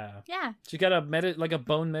 Yeah. Yeah. She got a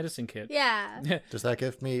bone medicine kit. Yeah. Does that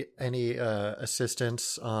give me any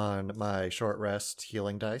assistance on my short rest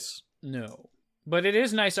healing dice? No. But it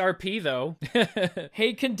is nice RP, though.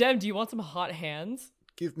 Hey, Condemned, do you want some hot hands?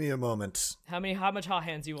 Give me a moment. How much hot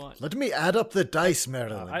hands do you want? Let me add up the dice,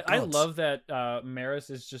 Marilyn. I love that Maris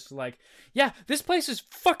is just like, yeah, this place is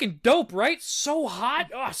fucking dope, right? So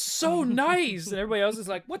hot. Oh, so nice. And everybody else is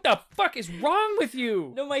like, what the fuck is wrong with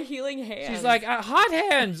you? No, my healing hands. She's like, hot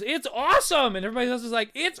hands. It's awesome. And everybody else is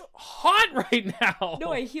like, it's hot right now.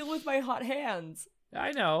 No, I heal with my hot hands.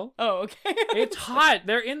 I know. Oh, okay. It's hot.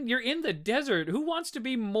 You're in the desert. Who wants to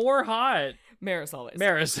be more hot? Maris always.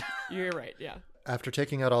 Maris. You're right, yeah. After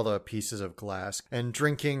taking out all the pieces of glass and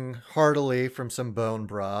drinking heartily from some bone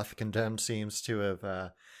broth, Condemned seems to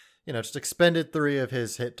have, just expended 3 of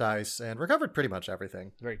his hit dice and recovered pretty much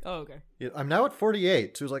everything. Great. Oh, okay. I'm now at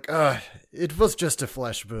 48, so he's like, it was just a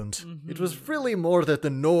flesh wound. Mm-hmm. It was really more that the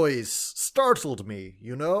noise startled me,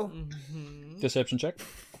 you know? Mm-hmm. Deception check.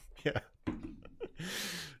 Yeah.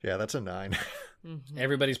 Yeah, that's a 9.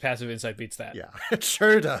 Everybody's passive insight beats that. Yeah, it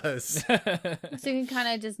sure does. Sukun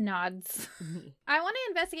kind of just nods. I want to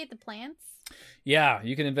investigate the plants. Yeah,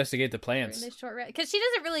 you can investigate the During plants. this short rest, because she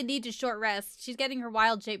doesn't really need to short rest. She's getting her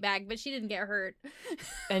wild shape back, but she didn't get hurt.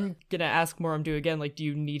 And gonna ask Moramdu again, like, do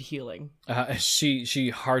you need healing? She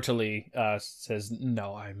heartily says,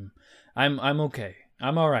 "No, I'm okay.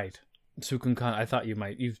 I'm all right." Sukun-kan, I thought you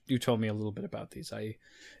might. You told me a little bit about these.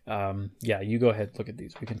 You go ahead, look at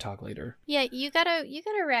these. We can talk later. Yeah, you gotta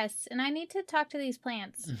rest, and I need to talk to these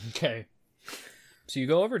plants. Okay. So you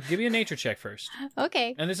go over. Give me a nature check first.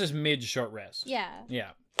 Okay. And this is mid short rest. Yeah.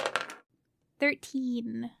 Yeah.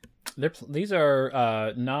 13. These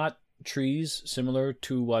are not trees similar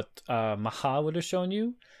to what Maha would have shown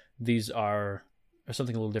you. These are or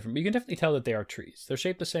something a little different. But you can definitely tell that they are trees. They're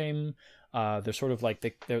shaped the same. They're sort of like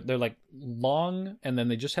they're like long, and then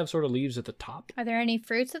they just have sort of leaves at the top. Are there any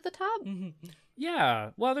fruits at the top?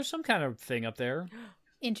 Yeah. Well, there's some kind of thing up there.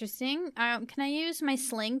 Interesting. Can I use my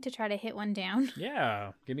sling to try to hit one down?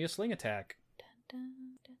 Yeah. Give me a sling attack.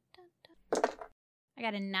 I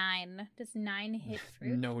got a 9. Does 9 hit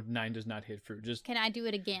fruit? No, 9 does not hit fruit. Just Can I do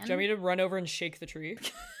it again? Do you want me to run over and shake the tree?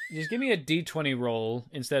 give me a d20 roll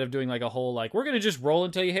instead of doing like a whole like we're gonna just roll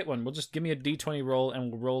until you hit one. We'll just give me a d20 roll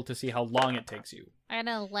and we'll roll to see how long it takes you. I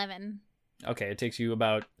got an 11. Okay, it takes you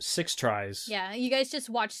about 6 tries. Yeah, you guys just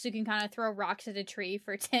watch Sukunkana throw rocks at a tree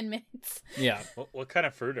for 10 minutes. Yeah. What kind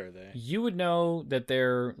of fruit are they? You would know that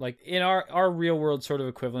they're like in our real world sort of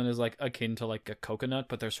equivalent is like akin to like a coconut,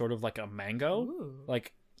 but they're sort of like a mango. Ooh.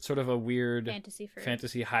 Like sort of a weird Fantasy fruit.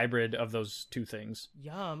 fantasy hybrid of those two things.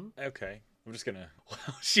 Yum. Okay, I'm just gonna.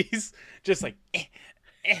 Wow, she's just like,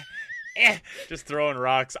 just throwing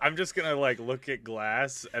rocks. I'm just gonna like look at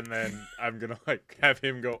Glass, and then I'm gonna like have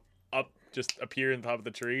him go up, just appear in the top of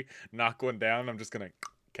the tree, knock one down. I'm just gonna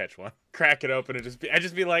catch one, crack it open, and I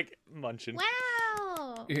just be like munching.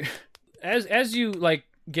 Wow! As you like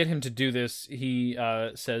get him to do this, he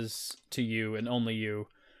says to you and only you,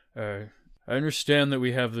 I understand that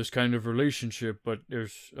we have this kind of relationship, but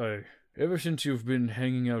there's ever since you've been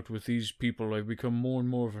hanging out with these people, I've become more and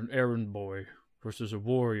more of an errand boy versus a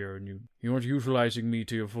warrior, and you aren't utilizing me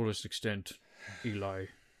to your fullest extent, Eli.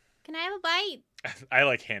 Can I have a bite? I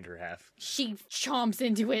like hand her half. She chomps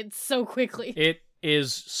into it so quickly. It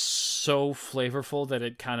is so flavorful that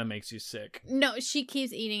it kind of makes you sick. No, she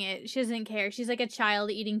keeps eating it. She doesn't care. She's like a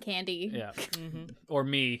child eating candy. Yeah. Or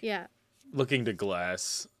me. Yeah. Looking to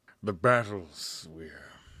Glass, the battles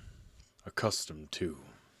we're accustomed to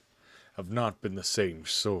have not been the same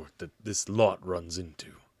sort that this lot runs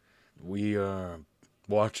into. We are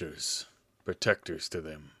watchers, protectors to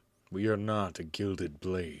them. We are not a gilded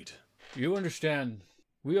blade. You understand,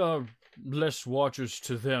 we are less watchers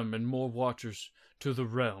to them and more watchers to the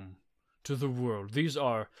realm, to the world. These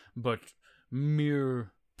are but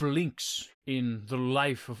mere blinks in the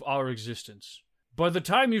life of our existence. By the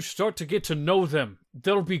time you start to get to know them,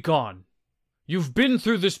 they'll be gone. You've been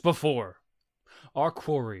through this before. Our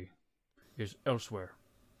quarry is elsewhere.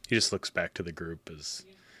 He just looks back to the group as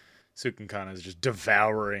Sukunkana is just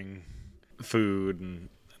devouring food, and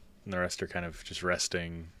the rest are kind of just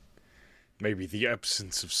resting. Maybe the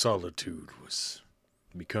absence of solitude was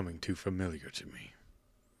becoming too familiar to me.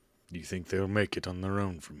 Do you think they'll make it on their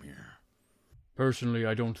own from here? Personally,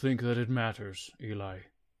 I don't think that it matters, Eli.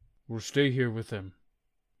 We'll stay here with them.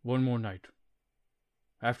 One more night.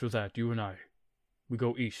 After that, you and I, we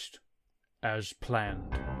go east, as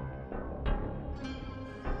planned.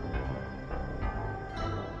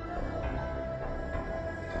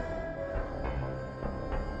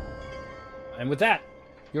 And with that,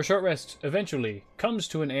 your short rest eventually comes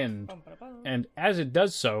to an end. And as it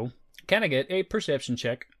does so, can I get a perception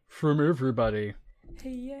check from everybody?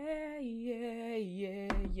 Yeah, yeah,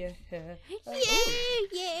 yeah, yeah.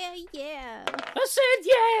 Yeah. I said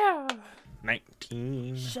yeah!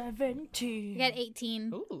 19. 17. I got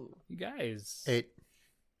 18. Ooh. You guys. 8.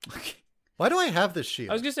 Why do I have this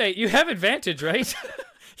shield? I was gonna say, you have advantage, right?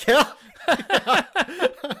 Yeah.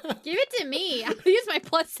 Give it to me. I'll use my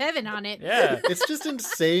 +7 on it. Yeah. It's just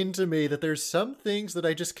insane to me that there's some things that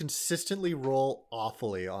I just consistently roll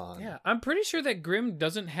awfully on. Yeah, I'm pretty sure that Grim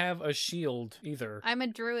doesn't have a shield either. I'm a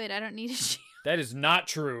druid. I don't need a shield. That is not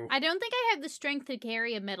true. I don't think I have the strength to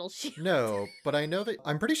carry a metal shield. No, but I know that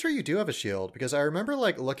I'm pretty sure you do have a shield because I remember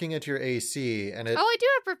like looking at your AC and it. Oh, I do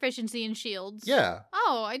have proficiency in shields. Yeah,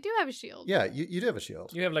 Oh, I do have a shield. yeah, you do have a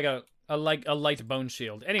shield. You have like a light bone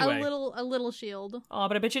shield. Anyway. A little shield. Oh,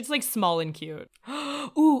 but I bet you it's like small and cute.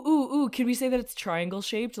 Ooh. Can we say that it's triangle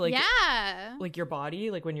shaped? Like, yeah. like your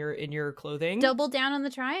body, like when you're in your clothing? Double down on the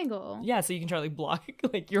triangle. Yeah, so you can try to like block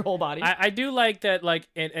like your whole body. I do like that, like,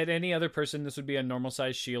 at any other person, this would be a normal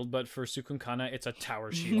size shield, but for Sukunkana, it's a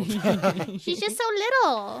tower shield. She's just so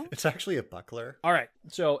little. It's actually a buckler. All right.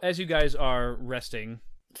 So as you guys are resting,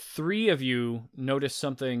 3 of you notice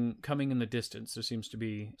something coming in the distance. There seems to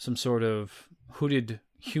be some sort of hooded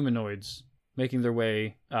humanoids making their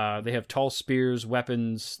way. They have tall spears,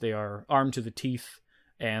 weapons. They are armed to the teeth,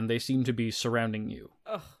 and they seem to be surrounding you.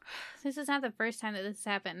 Ugh. This is not the first time that this has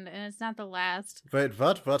happened, and it's not the last. Wait,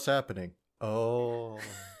 what's happening? Oh.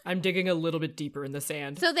 I'm digging a little bit deeper in the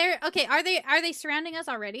sand. So they're okay. Are they surrounding us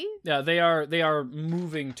already? Yeah, they are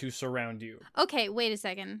moving to surround you. Okay, wait a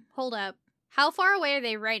second. Hold up. How far away are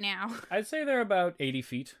they right now? I'd say they're about 80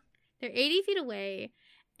 feet. They're 80 feet away,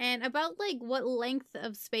 And about like what length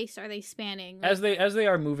of space are they spanning? As they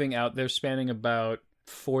are moving out, they're spanning about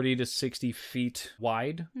 40 to 60 feet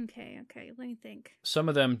wide. Okay, let me think. Some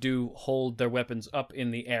of them do hold their weapons up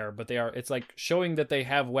in the air, but it's like showing that they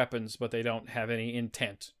have weapons, but they don't have any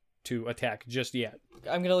intent to attack just yet.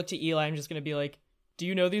 I'm gonna look to Eli. I'm just gonna be like, do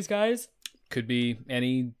you know these guys? Could be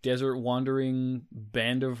any desert wandering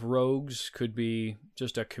band of rogues. Could be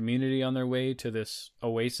just a community on their way to this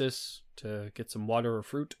oasis to get some water or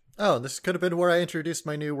fruit. Oh, this could have been where I introduced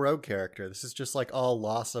my new rogue character. This is just like all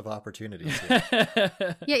loss of opportunities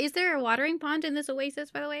here. Yeah, is there a watering pond in this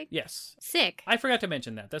oasis, by the way? Yes. Sick. I forgot to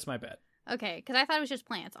mention that. That's my bad. Okay, because I thought it was just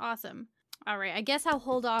plants. Awesome. All right, I guess I'll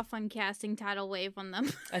hold off on casting Tidal Wave on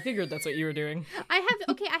them. I figured that's what you were doing. I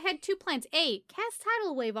had 2 plans. A, cast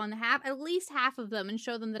Tidal Wave on at least half of them and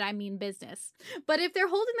show them that I mean business. But if they're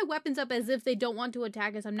holding the weapons up as if they don't want to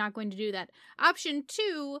attack us, I'm not going to do that. Option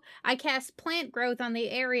 2, I cast Plant Growth on the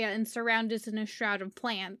area and surround us in a shroud of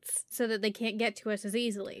plants so that they can't get to us as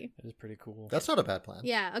easily. That is pretty cool. That's not a bad plan.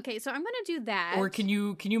 Yeah, okay, so I'm going to do that. Or can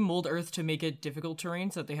you mold Earth to make it difficult terrain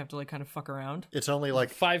so that they have to like kind of fuck around? It's only like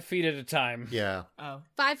 5 feet at a time. Yeah. Oh.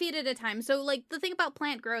 5 feet at a time. So, like, the thing about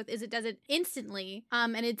plant growth is it does it instantly,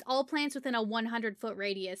 and it's all plants within a 100-foot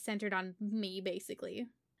radius centered on me, basically.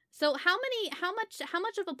 So, how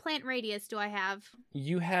much of a plant radius do I have?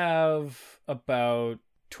 You have about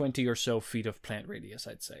 20 or so feet of plant radius,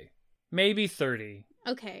 I'd say. Maybe 30.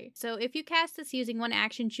 Okay, so if you cast this using one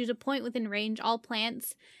action, choose a point within range. All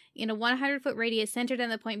plants in a 100-foot radius centered on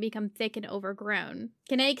the point become thick and overgrown.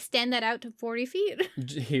 Can I extend that out to 40 feet?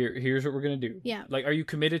 Here's what we're going to do. Yeah. Like, are you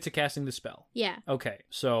committed to casting the spell? Yeah. Okay,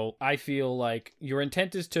 so I feel like your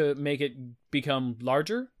intent is to make it become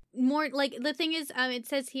larger? More, like, the thing is, it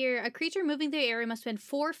says here, a creature moving through the area must spend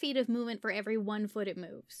 4 feet of movement for every 1 foot it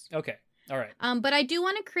moves. Okay. All right. But I do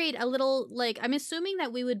want to create a little, like, I'm assuming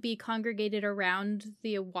that we would be congregated around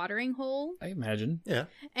the watering hole. I imagine. Yeah.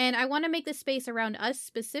 And I want to make the space around us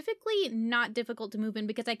specifically not difficult to move in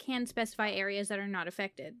because I can specify areas that are not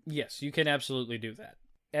affected. Yes, you can absolutely do that.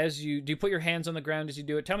 Do you put your hands on the ground as you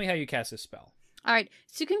do it? Tell me how you cast this spell. All right,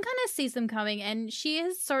 so you can kind of sees them coming, and she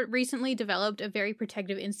has recently developed a very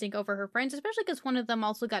protective instinct over her friends, especially because one of them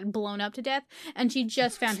also got blown up to death, and she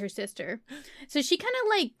just found her sister. So she kind of,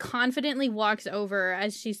 like, confidently walks over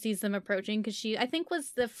as she sees them approaching, because she, I think,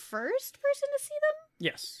 was the first person to see them?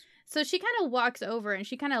 Yes. So she kind of walks over, and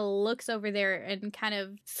she kind of looks over there and kind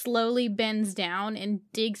of slowly bends down and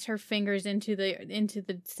digs her fingers into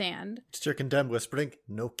the sand. It's your condemned whispering,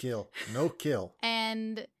 no kill, no kill.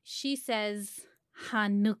 And she says,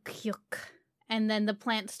 Hanukyuk. And then the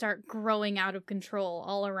plants start growing out of control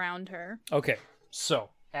all around her. Okay,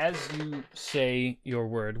 so as you say your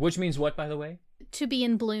word, which means what, by the way? To be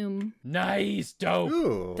in bloom. Nice, dope.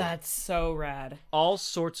 Ooh. That's so rad. All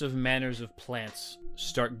sorts of manners of plants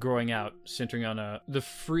start growing out, centering on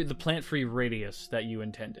the plant-free radius that you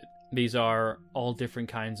intended. These are all different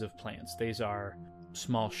kinds of plants. These are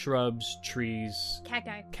small shrubs, trees,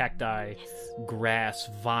 cacti, grass,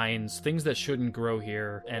 vines, things that shouldn't grow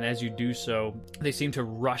here. And as you do so, they seem to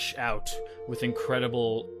rush out with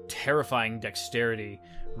incredible, terrifying dexterity,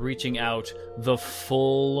 reaching out the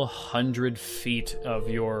full 100 feet of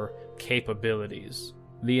your capabilities.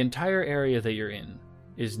 The entire area that you're in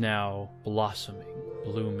is now blossoming,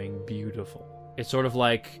 blooming, beautiful. It's sort of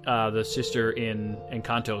like the sister in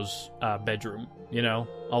Encanto's bedroom, you know?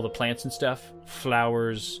 All the plants and stuff,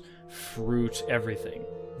 flowers, fruit, everything.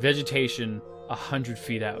 Vegetation 100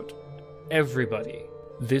 feet out. Everybody.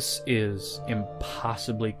 This is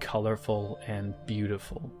impossibly colorful and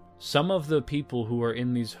beautiful. Some of the people who are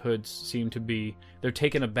in these hoods seem to be, they're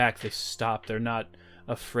taken aback, they stop, they're not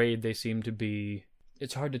afraid, they seem to be,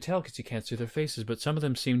 it's hard to tell because you can't see their faces, but some of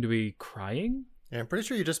them seem to be crying. Yeah, I'm pretty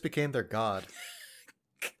sure you just became their god.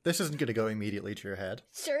 This isn't going to go immediately to your head.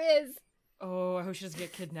 Sure is. Oh, I hope she doesn't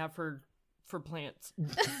get kidnapped for plants.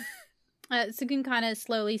 Sukun kind of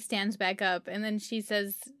slowly stands back up, and then she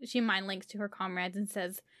mind links to her comrades and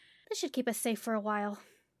says, "This should keep us safe for a while."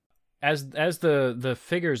 As the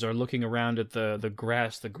figures are looking around at the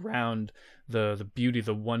grass, the ground, the beauty,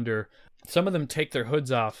 the wonder, some of them take their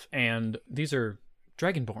hoods off, and these are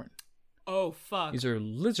Dragonborn. Oh fuck! These are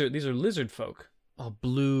lizard folk, all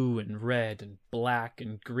blue and red and black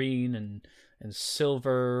and green and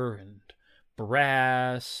silver and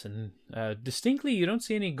brass, and distinctly you don't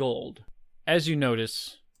see any gold. As you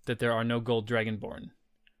notice that there are no gold Dragonborn,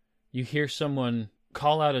 you hear someone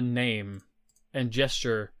call out a name and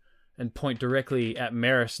gesture and point directly at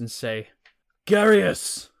Maris and say,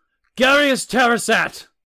 "Garius! Garius Terrasat!"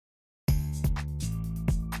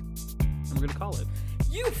 I'm going to call it.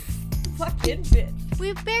 You fucking bitch.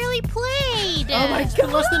 We've barely played. Oh my It's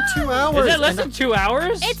been less than 2 hours. Is that less than 2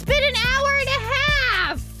 hours? It's been an hour and a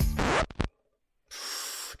half.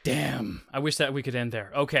 Damn. I wish that we could end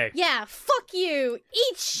there. Okay. Yeah, fuck you.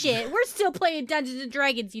 Eat shit. We're still playing Dungeons and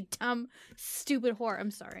Dragons, you dumb, stupid whore.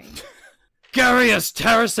 I'm sorry. Garius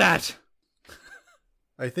Terrasat!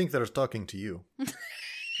 I think they're talking to you.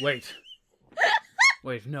 Wait.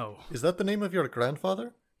 Wait, no. Is that the name of your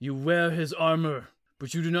grandfather? You wear his armor,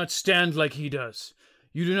 but you do not stand like he does.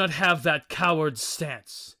 You do not have that coward's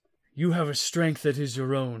stance. You have a strength that is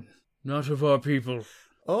your own, not of our people.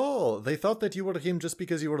 Oh, they thought that you were him just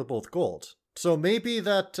because you were both gold. So maybe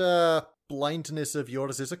that blindness of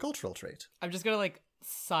yours is a cultural trait. I'm just gonna like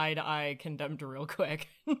side-eye Condemned real quick.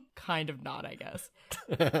 Kind of not, I guess.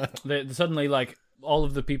 Suddenly, like, all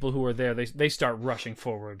of the people who are there, they start rushing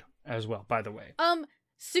forward as well, by the way.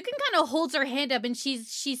 Sukin kind of holds her hand up and she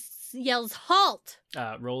yells, "Halt!"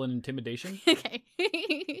 Roll an intimidation. Okay.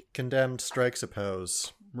 Condemned strikes a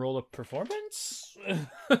pose. Roll a performance.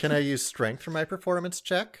 Can I use strength for my performance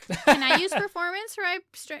check? Can I use performance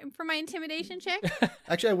for my intimidation check?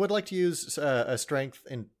 Actually, I would like to use a strength,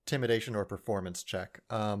 intimidation, or performance check.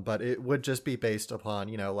 But it would just be based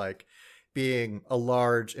upon, like being a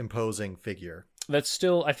large, imposing figure. That's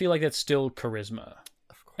still, I feel like that's still charisma.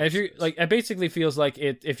 Of course. And if you like, it basically feels like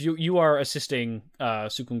if you are assisting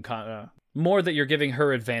Sukun Kana, more that you're giving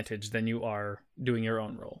her advantage than you are doing your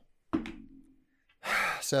own role.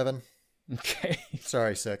 7. Okay.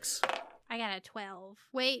 Sorry, 6. I got a 12.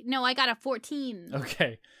 Wait, no, I got a 14.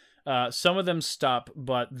 Okay. Some of them stop,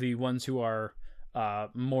 but the ones who are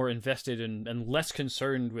more invested and less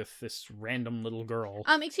concerned with this random little girl.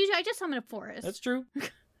 Excuse me, I just summoned a forest. That's true.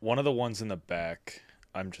 One of the ones in the back,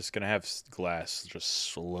 I'm just going to have Glass just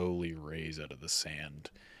slowly raise out of the sand.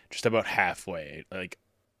 Just about halfway. Like,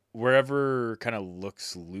 wherever kind of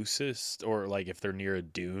looks loosest, or like if they're near a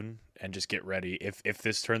dune, and just get ready, if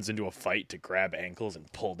this turns into a fight, to grab ankles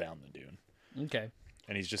and pull down the dune. Okay.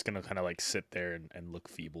 And he's just going to kind of like sit there and look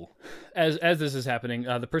feeble. As this is happening,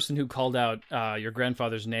 the person who called out your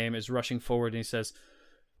grandfather's name is rushing forward and he says,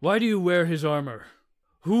 "Why do you wear his armor?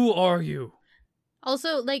 Who are you?"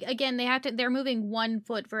 Also, like, again, they're moving 1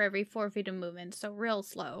 foot for every 4 feet of movement, so real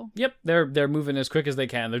slow. Yep, they're moving as quick as they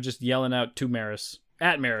can. They're just yelling out to Maris.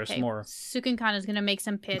 At Maris, Okay, more. Sukin Khan is gonna make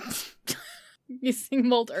some pits using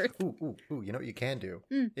mold earth. Ooh, you know what you can do?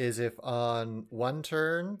 Mm. Is if on one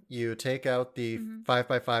turn you take out the 5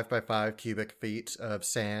 by 5 by 5 cubic feet of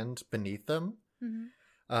sand beneath them,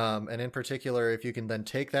 and in particular, if you can then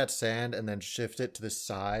take that sand and then shift it to the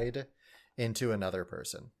side into another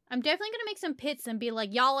person. I'm definitely gonna make some pits and be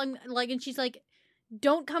like, y'all, and she's like,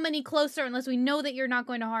 don't come any closer unless we know that you're not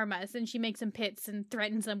going to harm us. And she makes some pits and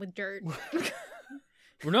threatens them with dirt.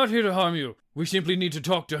 We're not here to harm you. We simply need to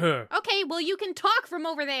talk to her. Okay, well, you can talk from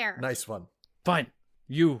over there. Nice one. Fine.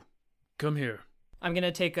 You, come here. I'm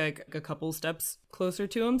gonna take a couple steps closer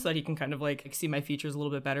to him so that he can kind of like see my features a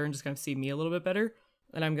little bit better and just kind of see me a little bit better.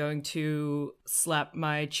 And I'm going to slap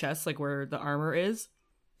my chest, like where the armor is.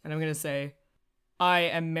 And I'm gonna say, "I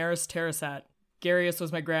am Maris Terrasat. Garius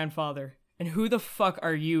was my grandfather. And who the fuck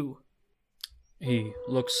are you?" He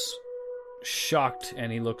looks shocked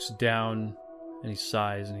and he looks down and he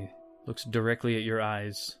sighs and he looks directly at your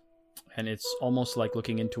eyes. And it's almost like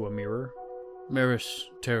looking into a mirror. Maris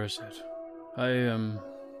Terrasat, I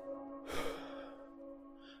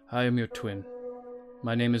am your twin.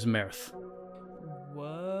 My name is Merth.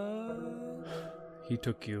 What? He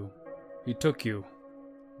took you.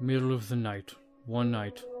 Middle of the night. One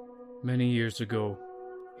night. Many years ago.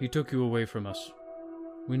 He took you away from us.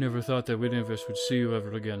 We never thought that any of us would see you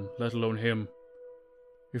ever again, let alone him.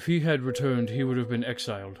 If he had returned, he would have been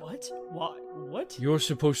exiled. What? What? You're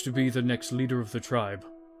supposed to be the next leader of the tribe.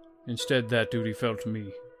 Instead, that duty fell to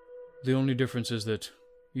me. The only difference is that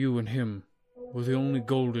you and him were the only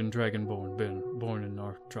golden dragonborn born in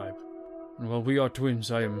our tribe. And while we are twins,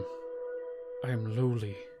 I am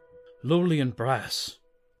lowly and brass.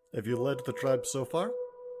 Have you led the tribe so far?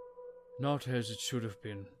 Not as it should have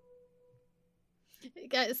been.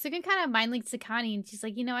 Sukin kind of mind links Sakani, and she's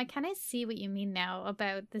like, I kind of see what you mean now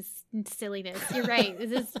about this silliness. You're right.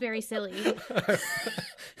 This is very silly.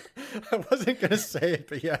 I wasn't going to say it,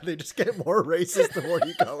 but yeah, they just get more racist the more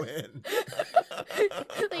you go in.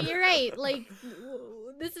 Like, you're right. Like,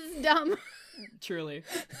 this is dumb. Truly.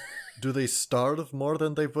 Do they starve more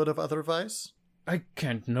than they would have otherwise? I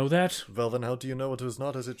can't know that. Well, then how do you know it was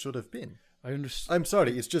not as it should have been? I understand. I'm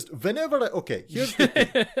sorry, it's just whenever here's the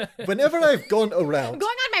thing. Whenever I've gone around... I'm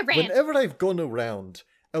going on my rant. Whenever I've gone around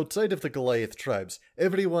outside of the Goliath tribes,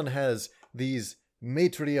 everyone has these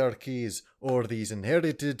matriarchies or these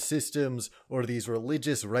inherited systems or these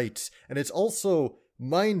religious rites. And it's also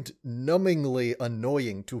mind-numbingly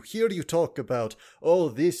annoying to hear you talk about, oh,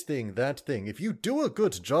 this thing, that thing. If you do a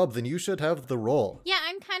good job, then you should have the role. Yeah,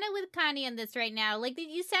 I'm kind of with Connie on this right now. Like,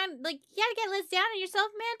 you sound like you gotta get less down on yourself,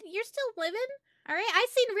 man. You're still living, all right? I've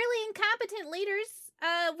seen really incompetent leaders.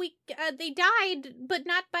 They died, but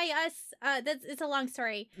not by us. It's a long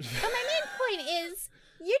story. But my main point is,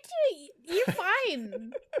 you're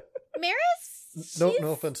fine. Maris? No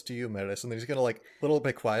offense to you, Maris. And then he's gonna, like, a little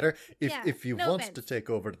bit quieter. If you no want offense. to take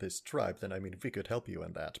over this tribe, then, I mean, we could help you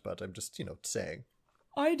in that. But I'm just, saying.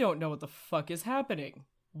 I don't know what the fuck is happening.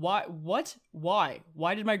 Why? What? Why?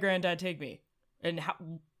 Why did my granddad take me? And how?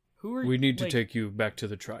 Who are We need to like- take you back to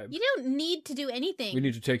the tribe. You don't need to do anything. We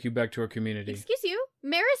need to take you back to our community. Excuse you?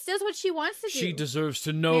 Maris does what she wants to do. She deserves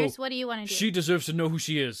to know. Maris, what do you want to do? She deserves to know who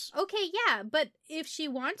she is. Okay, yeah, but if she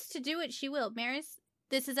wants to do it, she will. Maris,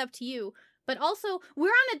 this is up to you. But also, we're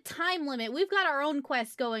on a time limit. We've got our own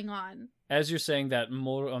quest going on. As you're saying that,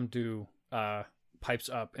 Mor Umdu pipes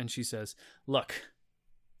up and she says, "Look,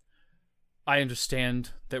 I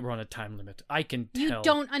understand that we're on a time limit. I can tell." You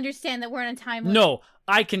don't understand that we're on a time limit. No,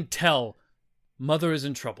 I can tell. Mother is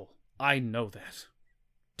in trouble. I know that.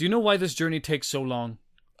 Do you know why this journey takes so long?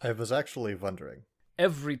 I was actually wondering.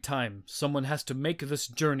 Every time someone has to make this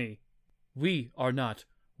journey, we are not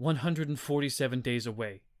 147 days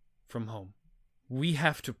away from home. We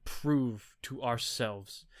have to prove to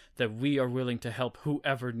ourselves that we are willing to help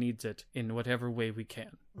whoever needs it in whatever way we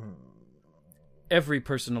can. Every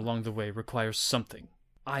person along the way requires something.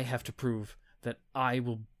 I have to prove that I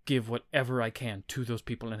will give whatever I can to those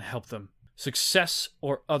people and help them, success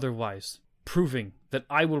or otherwise, proving that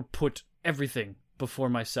I will put everything before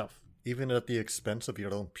myself. Even at the expense of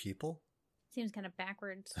your own people? Seems kind of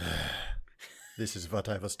backwards. This is what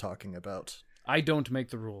I was talking about. I don't make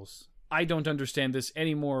the rules. I don't understand this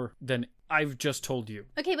any more than I've just told you.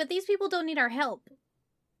 Okay, but these people don't need our help.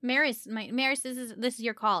 Maris, this is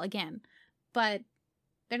your call again. But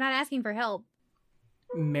they're not asking for help.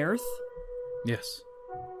 Marith? Yes.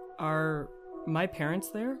 Are my parents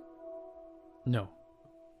there? No.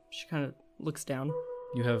 She kind of looks down.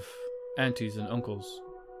 You have aunties and uncles.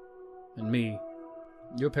 And me.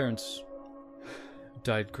 Your parents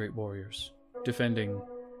died great warriors, defending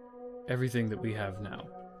everything that we have now.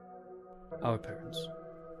 Our parents.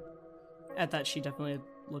 At that, she definitely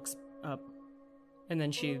looks up. And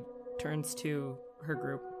then she turns to her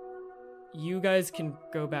group. You guys can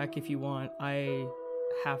go back if you want. I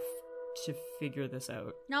have to figure this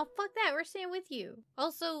out. No, fuck that. We're staying with you.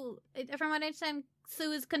 Also, from what I understand,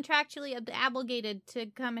 Sue is contractually obligated to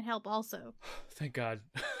come and help also. Thank God.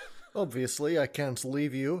 Obviously, I can't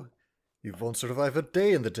leave you. You won't survive a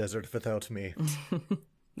day in the desert without me.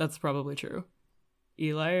 That's probably true.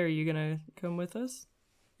 Eli, are you gonna come with us?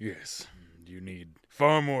 Yes, you need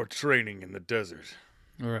far more training in the desert.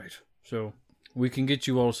 All right. So, we can get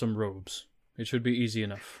you all some robes. It should be easy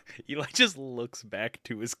enough. Eli just looks back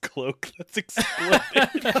to his cloak that's exploded.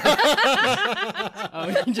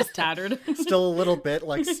 Oh, he just tattered. Still a little bit,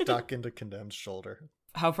 like, stuck into Condemned's shoulder.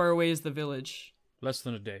 How far away is the village? Less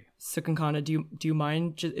than a day. Sukunkana, do you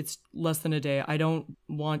mind? It's less than a day. I don't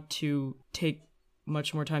want to take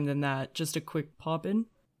much more time than that. Just a quick pop in.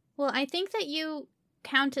 Well, I think that you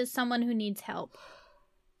count as someone who needs help.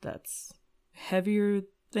 That's heavier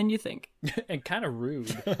than you think, And kind of rude.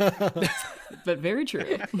 but very true.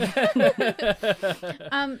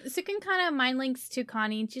 Sukun kind of mind links to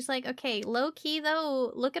Connie, and she's like, okay, low key though,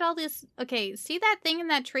 look at all this. Okay, see that thing in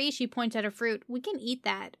that tree? She points at a fruit. We can eat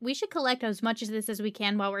that. We should collect as much of this as we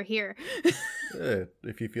can while we're here.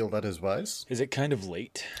 If you feel that is wise. Is it kind of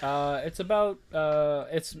late? It's about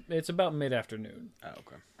mid-afternoon. Oh,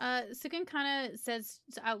 okay. Sukun kind of says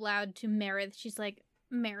out loud to Merith, she's like,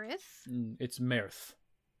 Merith? It's Merth.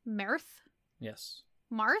 Merth? Yes.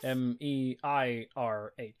 Marth? Meirh.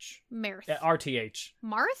 Merth. RTH.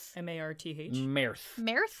 Marth? Marth. Merth.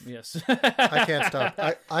 Merth? Yes. I can't stop.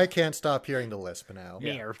 I can't stop hearing the lisp now.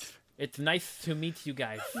 Yeah. It's nice to meet you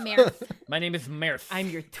guys. Merth. My name is Merth. I'm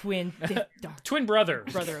your twin twin brother.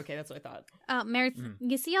 brother. Okay, that's what I thought. Merith,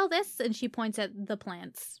 you see all this? And she points at the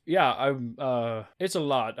plants. Yeah, it's a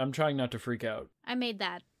lot. I'm trying not to freak out. I made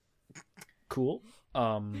that. Cool.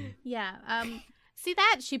 Yeah. See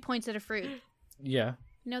that? She points at a fruit. Yeah.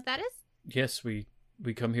 You know what that is? Yes, we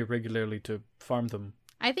come here regularly to farm them.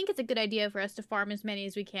 I think it's a good idea for us to farm as many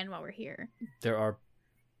as we can while we're here. There are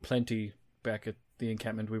plenty back at the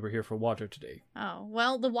encampment. We were here for water today. Oh,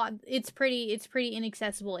 well, it's pretty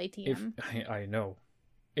inaccessible ATM. I know.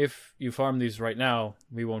 If you farm these right now,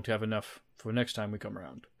 we won't have enough for next time we come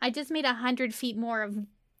around. I just made 100 feet more of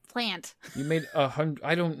plant. You made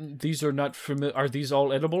 100. These are not familiar. Are these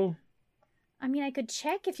all edible? I mean, I could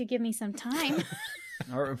check if you give me some time.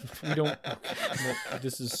 Or we don't. Well,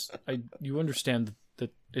 this is. You understand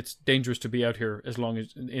that it's dangerous to be out here as long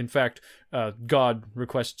as. In fact, God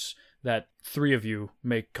requests that 3 of you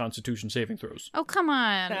make Constitution saving throws. Oh, come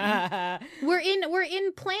on. We're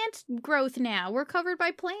in plant growth now. We're covered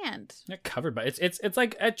by plant. Not covered by. It's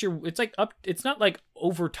like at your. It's like up. It's not like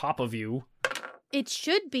over top of you. It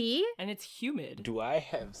should be. And it's humid. Do I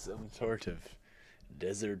have some sort of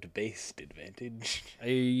desert-based advantage?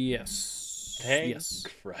 Yes. Thank Yes.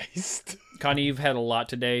 Christ. Connie, you've had a lot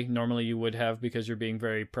today. Normally you would have because you're being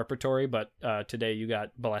very preparatory, but today you got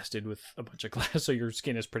blasted with a bunch of glass, so your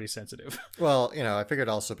skin is pretty sensitive. Well, I figured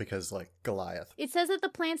also because, like, Goliath. It says that the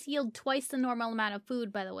plants yield twice the normal amount of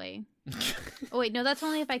food, by the way. Oh, wait, no, that's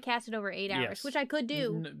only if I cast it over 8 hours, Yes. which I could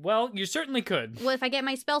do. Well, you certainly could. Well, if I get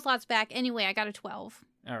my spell slots back, anyway, I got a 12.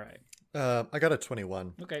 All right. I got a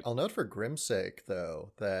 21. Okay. I'll note for Grim's sake,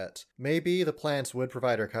 though, that maybe the plants would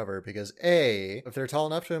provide her cover because A, if they're tall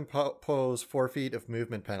enough to impose 4 feet of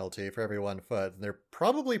movement penalty for every 1 foot, then they're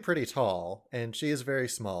probably pretty tall, and she is very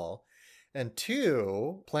small. And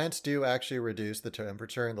 2, plants do actually reduce the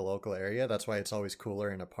temperature in the local area. That's why it's always cooler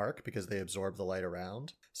in a park, because they absorb the light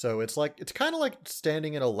around. So it's kind of like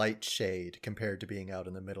standing in a light shade compared to being out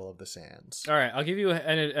in the middle of the sands. All right, I'll give you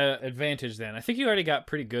an advantage then. I think you already got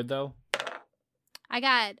pretty good, though. I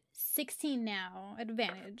got 16 now,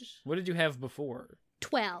 advantage. What did you have before?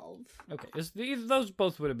 12. Okay, those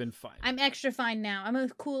both would have been fine. I'm extra fine now. I'm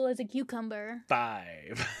as cool as a cucumber.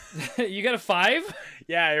 5. You got a 5?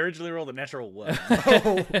 Yeah, I originally rolled a natural 1.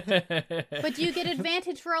 But you get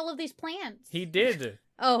advantage for all of these plants. He did.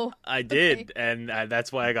 Oh. I did, and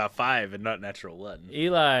that's why I got 5 and not natural 1.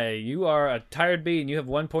 Eli, you are a tired bee and you have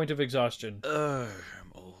 1 point of exhaustion. Ugh,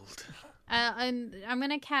 I'm old. I'm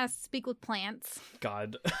gonna cast Speak with Plants.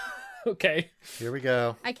 God. Okay. Here we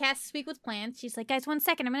go. I cast Speak with Plants. She's like, guys, 1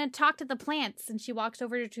 second. I'm gonna talk to the plants. And she walks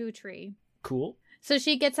over to a tree. Cool. So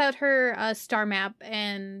she gets out her star map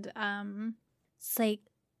and it's like,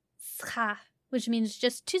 "Ska," which means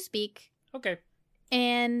just to speak. Okay.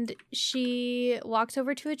 And she walks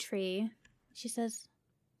over to a tree. She says,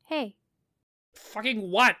 hey. Fucking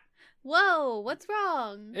what? Whoa, what's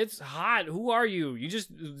wrong? It's hot. Who are you? You just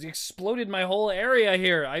exploded my whole area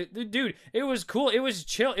here. Dude, it was cool. It was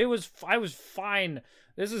chill. I was fine.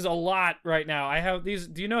 This is a lot right now. I have these.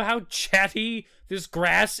 Do you know how chatty this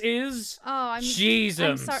grass is? Oh, Jesus.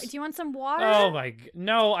 I'm sorry. Do you want some water? Oh my.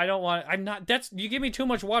 No, I don't want. I'm not. You give me too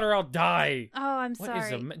much water, I'll die. Oh, I'm What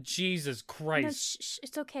sorry. is Jesus No, Christ?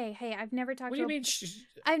 it's okay. Hey, I've never talked What to do you a... mean?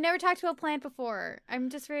 I've never talked to a plant before. I'm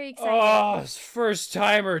just very excited. Oh, first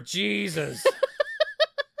timer. Jesus.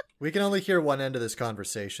 We can only hear one end of this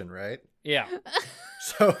conversation, right? Yeah.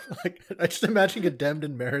 So, like, I just imagine Condemned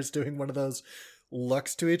and Maris doing one of those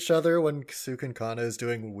looks to each other when Sukan Kana is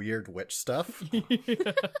doing weird witch stuff.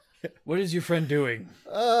 What is your friend doing?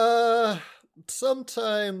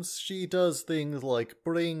 Sometimes she does things like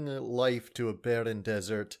bring life to a barren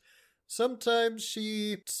desert. Sometimes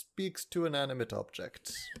she speaks to inanimate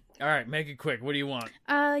objects. All right, make it quick. What do you want?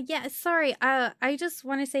 Yeah, sorry. I just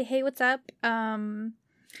want to say, hey, what's up?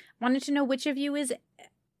 Wanted to know which of you is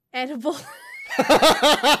edible.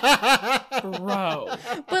 Bro.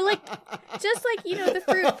 But, like, just like, the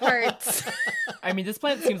fruit parts. I mean, this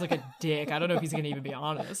plant seems like a dick. I don't know if he's going to even be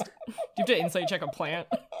honest. Do you have to insight check a plant?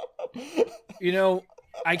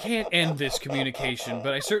 I can't end this communication,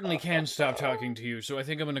 but I certainly can stop talking to you, so I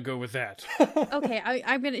think I'm going to go with that. Okay,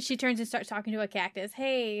 she turns and starts talking to a cactus.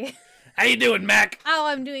 Hey. How you doing, Mac? Oh,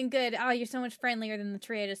 I'm doing good. Oh, you're so much friendlier than the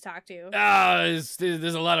tree I just talked to.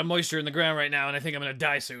 There's a lot of moisture in the ground right now, and I think I'm going to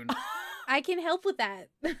die soon. I can help with that.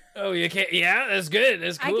 Oh, you can't? Yeah, that's good.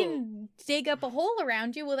 That's cool. I can dig up a hole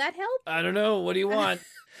around you. Will that help? I don't know. What do you want?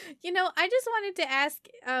 I just wanted to ask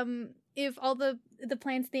if all the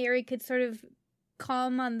plants in the area could sort of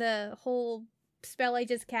calm on the whole spell I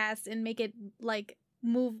just cast and make it, like,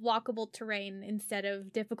 move walkable terrain instead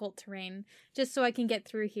of difficult terrain, just so I can get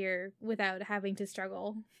through here without having to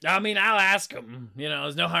struggle. I mean, I'll ask him.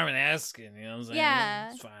 There's no harm in asking. You know what I'm saying?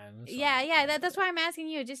 Yeah. It's fine. Yeah. That's why I'm asking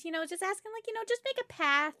you. Just, just asking, like, just make a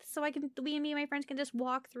path so me and my friends can just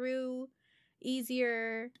walk through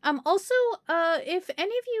easier. Also, if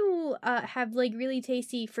any of you have, like, really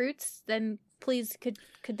tasty fruits, then please could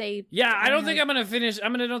they? Yeah, I don't think I'm gonna finish.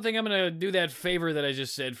 Don't think I'm gonna do that favor that I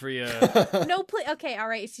just said for you. No, please. Okay, all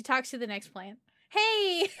right. She talks to the next plant.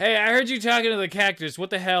 Hey, I heard you talking to the cactus.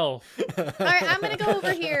 What the hell? All right, I'm gonna go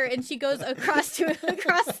over here, and she goes across to a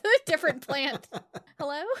different plant.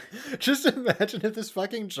 Hello? Just imagine if this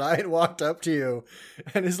fucking giant walked up to you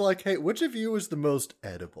and is like, hey, which of you is the most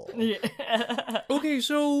edible? Yeah. Okay,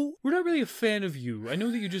 so we're not really a fan of you. I know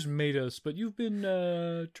that you just made us, but you've been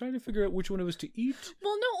trying to figure out which one of us to eat.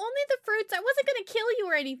 Well, no, only the fruits. I wasn't gonna kill you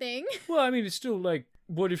or anything. Well, I mean, it's still like,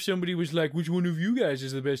 what if somebody was like, which one of you guys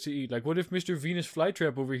is the best to eat? Like, what if Mr. Venus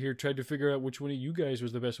Flytrap over here tried to figure out which one of you guys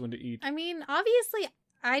was the best one to eat? I mean, obviously,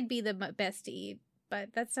 I'd be the best to eat, but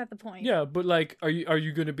that's not the point. Yeah, but like, are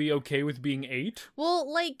you going to be okay with being ate?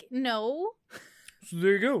 Well, like, no. So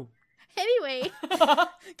there you go. Anyway, can you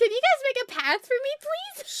guys make a path for me,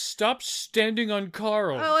 please? Stop standing on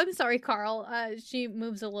Carl. Oh, I'm sorry, Carl. She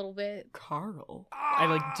moves a little bit. Carl.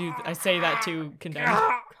 I say that to condemn.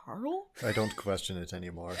 Carl? I don't question it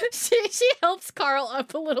anymore. She helps Carl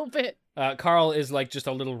up a little bit. Carl is like just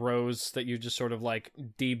a little rose that you just sort of like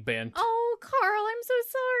debent. Oh, Carl, I'm so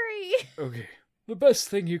sorry. Okay. The best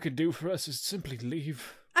thing you can do for us is simply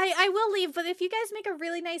leave. I will leave, but if you guys make a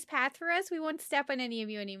really nice path for us, we won't step on any of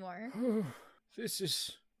you anymore. This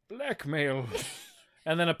is blackmail.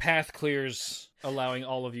 And then a path clears, allowing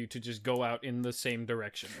all of you to just go out in the same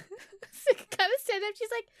direction. So kind of stand up. She's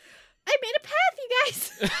like, I made a path, you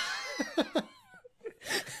guys.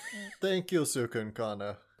 Thank you, Sukun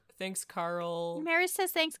Kana. Thanks, Carl. Maris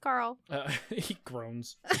says thanks, Carl. He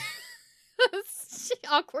groans. She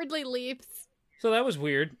awkwardly leaves. So that was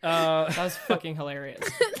weird. That was fucking hilarious.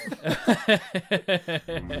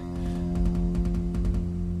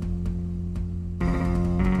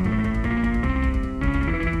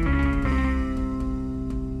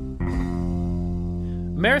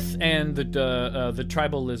 Merth and the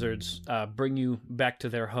tribal lizards bring you back to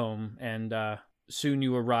their home, and soon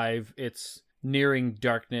you arrive. It's nearing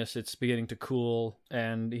darkness. It's beginning to cool,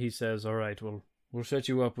 and he says, "All right, we'll set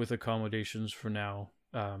you up with accommodations for now.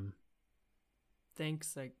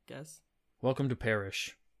 Thanks, I guess. Welcome to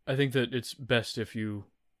Parish. I think that it's best if you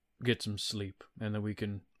get some sleep, and that we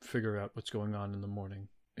can figure out what's going on in the morning.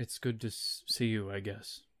 It's good to see you, I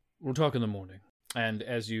guess. We'll talk in the morning." And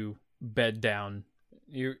as you bed down,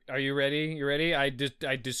 are you ready? You ready? I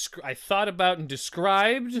thought about and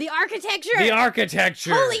described The architecture. the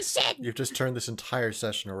architecture. Holy shit! You've just turned this entire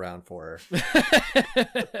session around for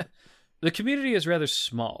her. The community is rather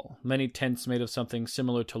small. Many tents made of something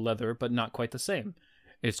similar to leather, but not quite the same.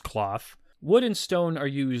 It's cloth. Wood and stone are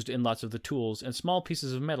used in lots of the tools, and small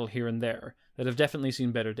pieces of metal here and there that have definitely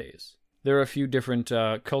seen better days. There are a few different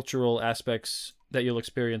cultural aspects that you'll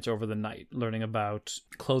experience over the night, learning about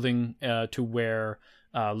clothing to wear,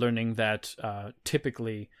 learning that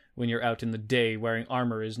typically when you're out in the day, wearing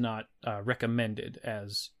armor is not recommended,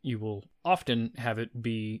 as you will often have it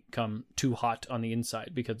become too hot on the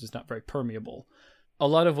inside because it's not very permeable. A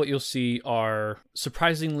lot of what you'll see are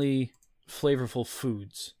surprisingly flavorful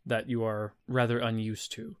foods that you are rather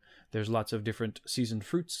unused to. There's lots of different seasoned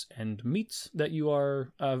fruits and meats that you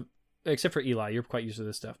are, except for Eli, you're quite used to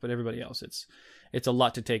this stuff, but everybody else, it's a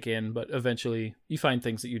lot to take in, but eventually you find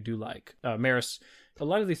things that you do like. Maris, a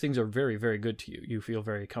lot of these things are very, very good to you. You feel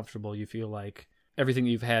very comfortable. You feel like everything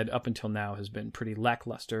you've had up until now has been pretty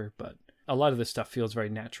lackluster, but a lot of this stuff feels very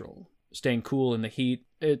natural. Staying cool in the heat,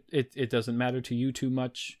 it doesn't matter to you too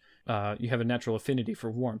much. You have a natural affinity for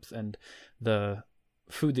warmth, and the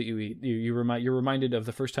food that you eat, you're reminded of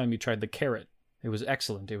the first time you tried the carrot. It was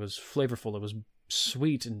excellent. It was flavorful. It was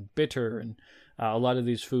sweet and bitter, and a lot of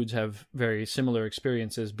these foods have very similar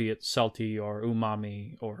experiences, be it salty or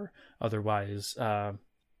umami or otherwise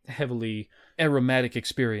heavily aromatic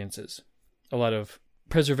experiences. A lot of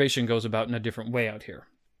preservation goes about in a different way out here.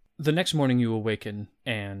 The next morning you awaken,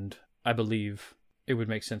 and I believe it would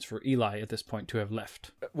make sense for Eli at this point to have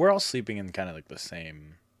left. We're all sleeping in kind of like the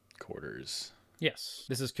same quarters. Yes,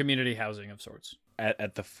 this is community housing of sorts.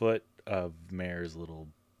 At the foot of Mare's little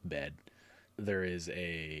bed, there is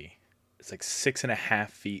it's like 6.5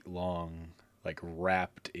 feet long, like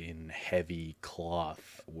wrapped in heavy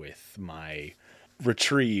cloth with my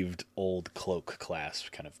retrieved old cloak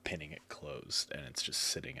clasp kind of pinning it closed, and it's just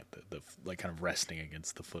sitting at the like kind of resting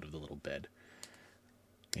against the foot of the little bed.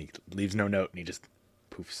 He leaves no note, and he just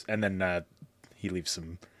poofs. And then he leaves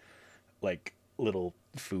some like little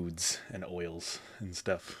foods and oils and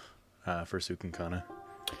stuff for Sukun Kana.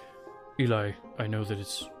 Eli, I know that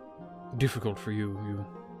it's difficult for you,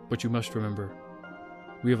 but you must remember,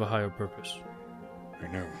 we have a higher purpose. I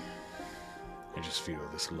know. I just feel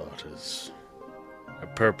this lot is a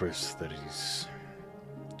purpose that is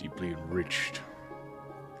deeply enriched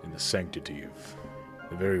in the sanctity of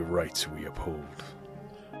the very rights we uphold.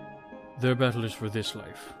 Their battle is for this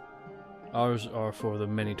life. Ours are for the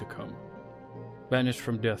many to come. Banished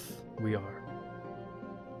from death, we are.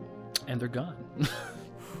 and they're gone.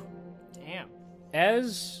 Damn.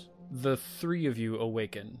 As the three of you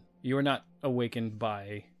awaken, you are not awakened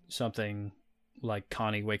by something like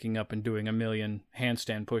Connie waking up and doing a million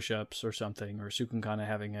handstand push-ups or something, or Sukunkana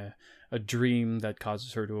having a dream that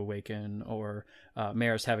causes her to awaken, or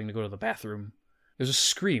Maris having to go to the bathroom. There's a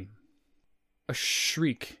scream, a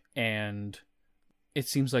shriek, and it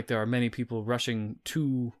seems like there are many people rushing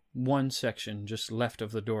to one section just left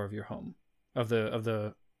of the door of your home, of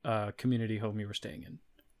the community home you were staying in.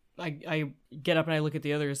 I get up and I look at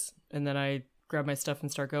the others, and then I grab my stuff and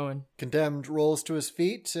start going. Condemned rolls to his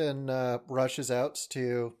feet and rushes out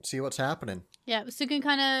to see what's happening. Yeah, Sukun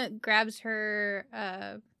kind of grabs her,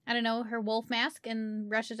 her wolf mask and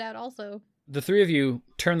rushes out also. The three of you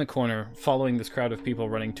turn the corner, following this crowd of people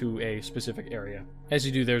running to a specific area. As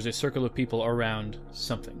you do, there's a circle of people around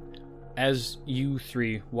something. As you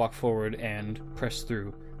three walk forward and press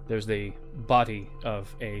through, there's the body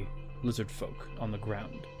of a lizard folk on the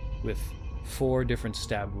ground, with 4 different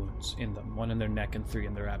stab wounds in them, 1 in their neck and 3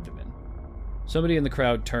 in their abdomen. Somebody in the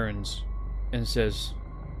crowd turns and says,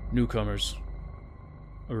 "Newcomers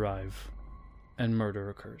arrive," and murder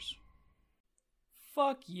occurs.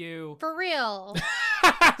 Fuck you. For real.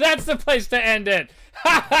 That's the place to end it. For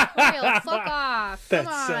real. Fuck off. Come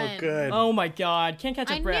That's so on. good. Oh my god. Can't catch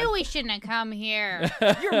a I breath. knew we shouldn't have come here.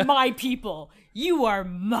 You're my people. You are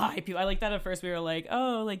my people. I like that at first. We were like,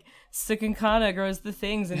 oh, like Sukunkana grows the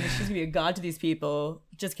things and she's gonna be a god to these people.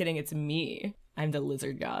 Just kidding. It's me. I'm the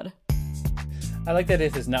lizard god. I like that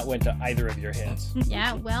it has not went to either of your heads.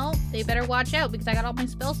 Yeah, well, they better watch out because I got all my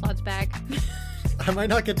spell slots back. I might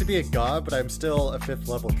not get to be a god, but I'm still a 5th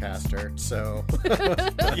level caster, so...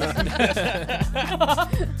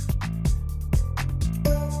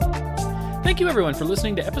 Thank you everyone for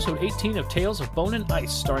listening to episode 18 of Tales of Bone and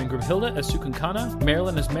Ice, starring Grimhilda as Sukunkana,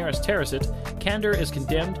 Marilyn as Maris Terracet, Candor as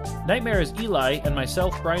Condemned, Nightmare as Eli, and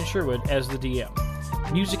myself, Brian Sherwood, as the DM.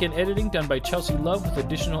 Music and editing done by Chelsea Love, with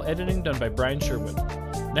additional editing done by Brian Sherwood.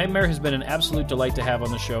 Nightmare has been an absolute delight to have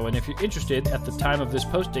on the show, and if you're interested, at the time of this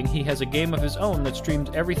posting, he has a game of his own that streams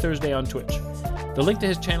every Thursday on Twitch. The link to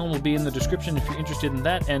his channel will be in the description if you're interested in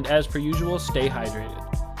that, and as per usual, stay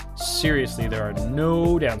hydrated. Seriously, there are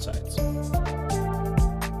no downsides.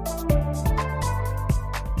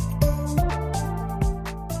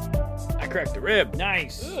 I cracked a rib.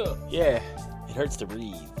 Nice! Yeah, it hurts to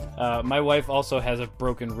breathe. My wife also has a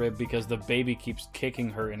broken rib because the baby keeps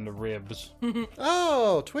kicking her in the ribs.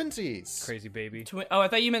 Oh, twinsies. Crazy baby. Oh, I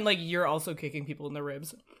thought you meant like you're also kicking people in the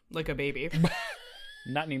ribs. Like a baby.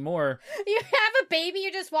 Not anymore. You have a baby,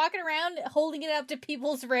 you're just walking around holding it up to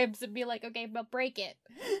people's ribs and be like, okay, but break it.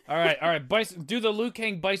 All right. Do the Liu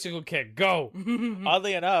Kang bicycle kick. Go.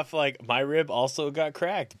 Oddly enough, like, my rib also got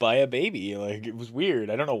cracked by a baby. Like, it was weird.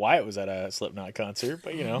 I don't know why it was at a Slipknot concert,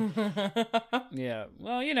 but you know. Yeah.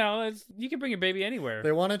 Well, you can bring your baby anywhere.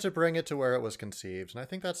 They wanted to bring it to where it was conceived, and I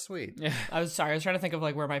think that's sweet. Yeah. I was trying to think of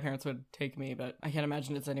like where my parents would take me, but I can't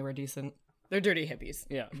imagine it's anywhere decent. They're dirty hippies.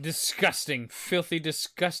 Yeah. Disgusting. Filthy,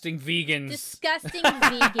 disgusting vegans. Disgusting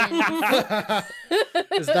vegans.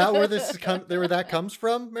 Is that where that comes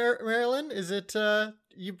from, Marilyn? Is it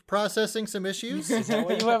you processing some issues? Is that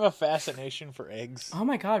why you have a fascination for eggs? Oh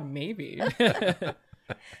my god, maybe.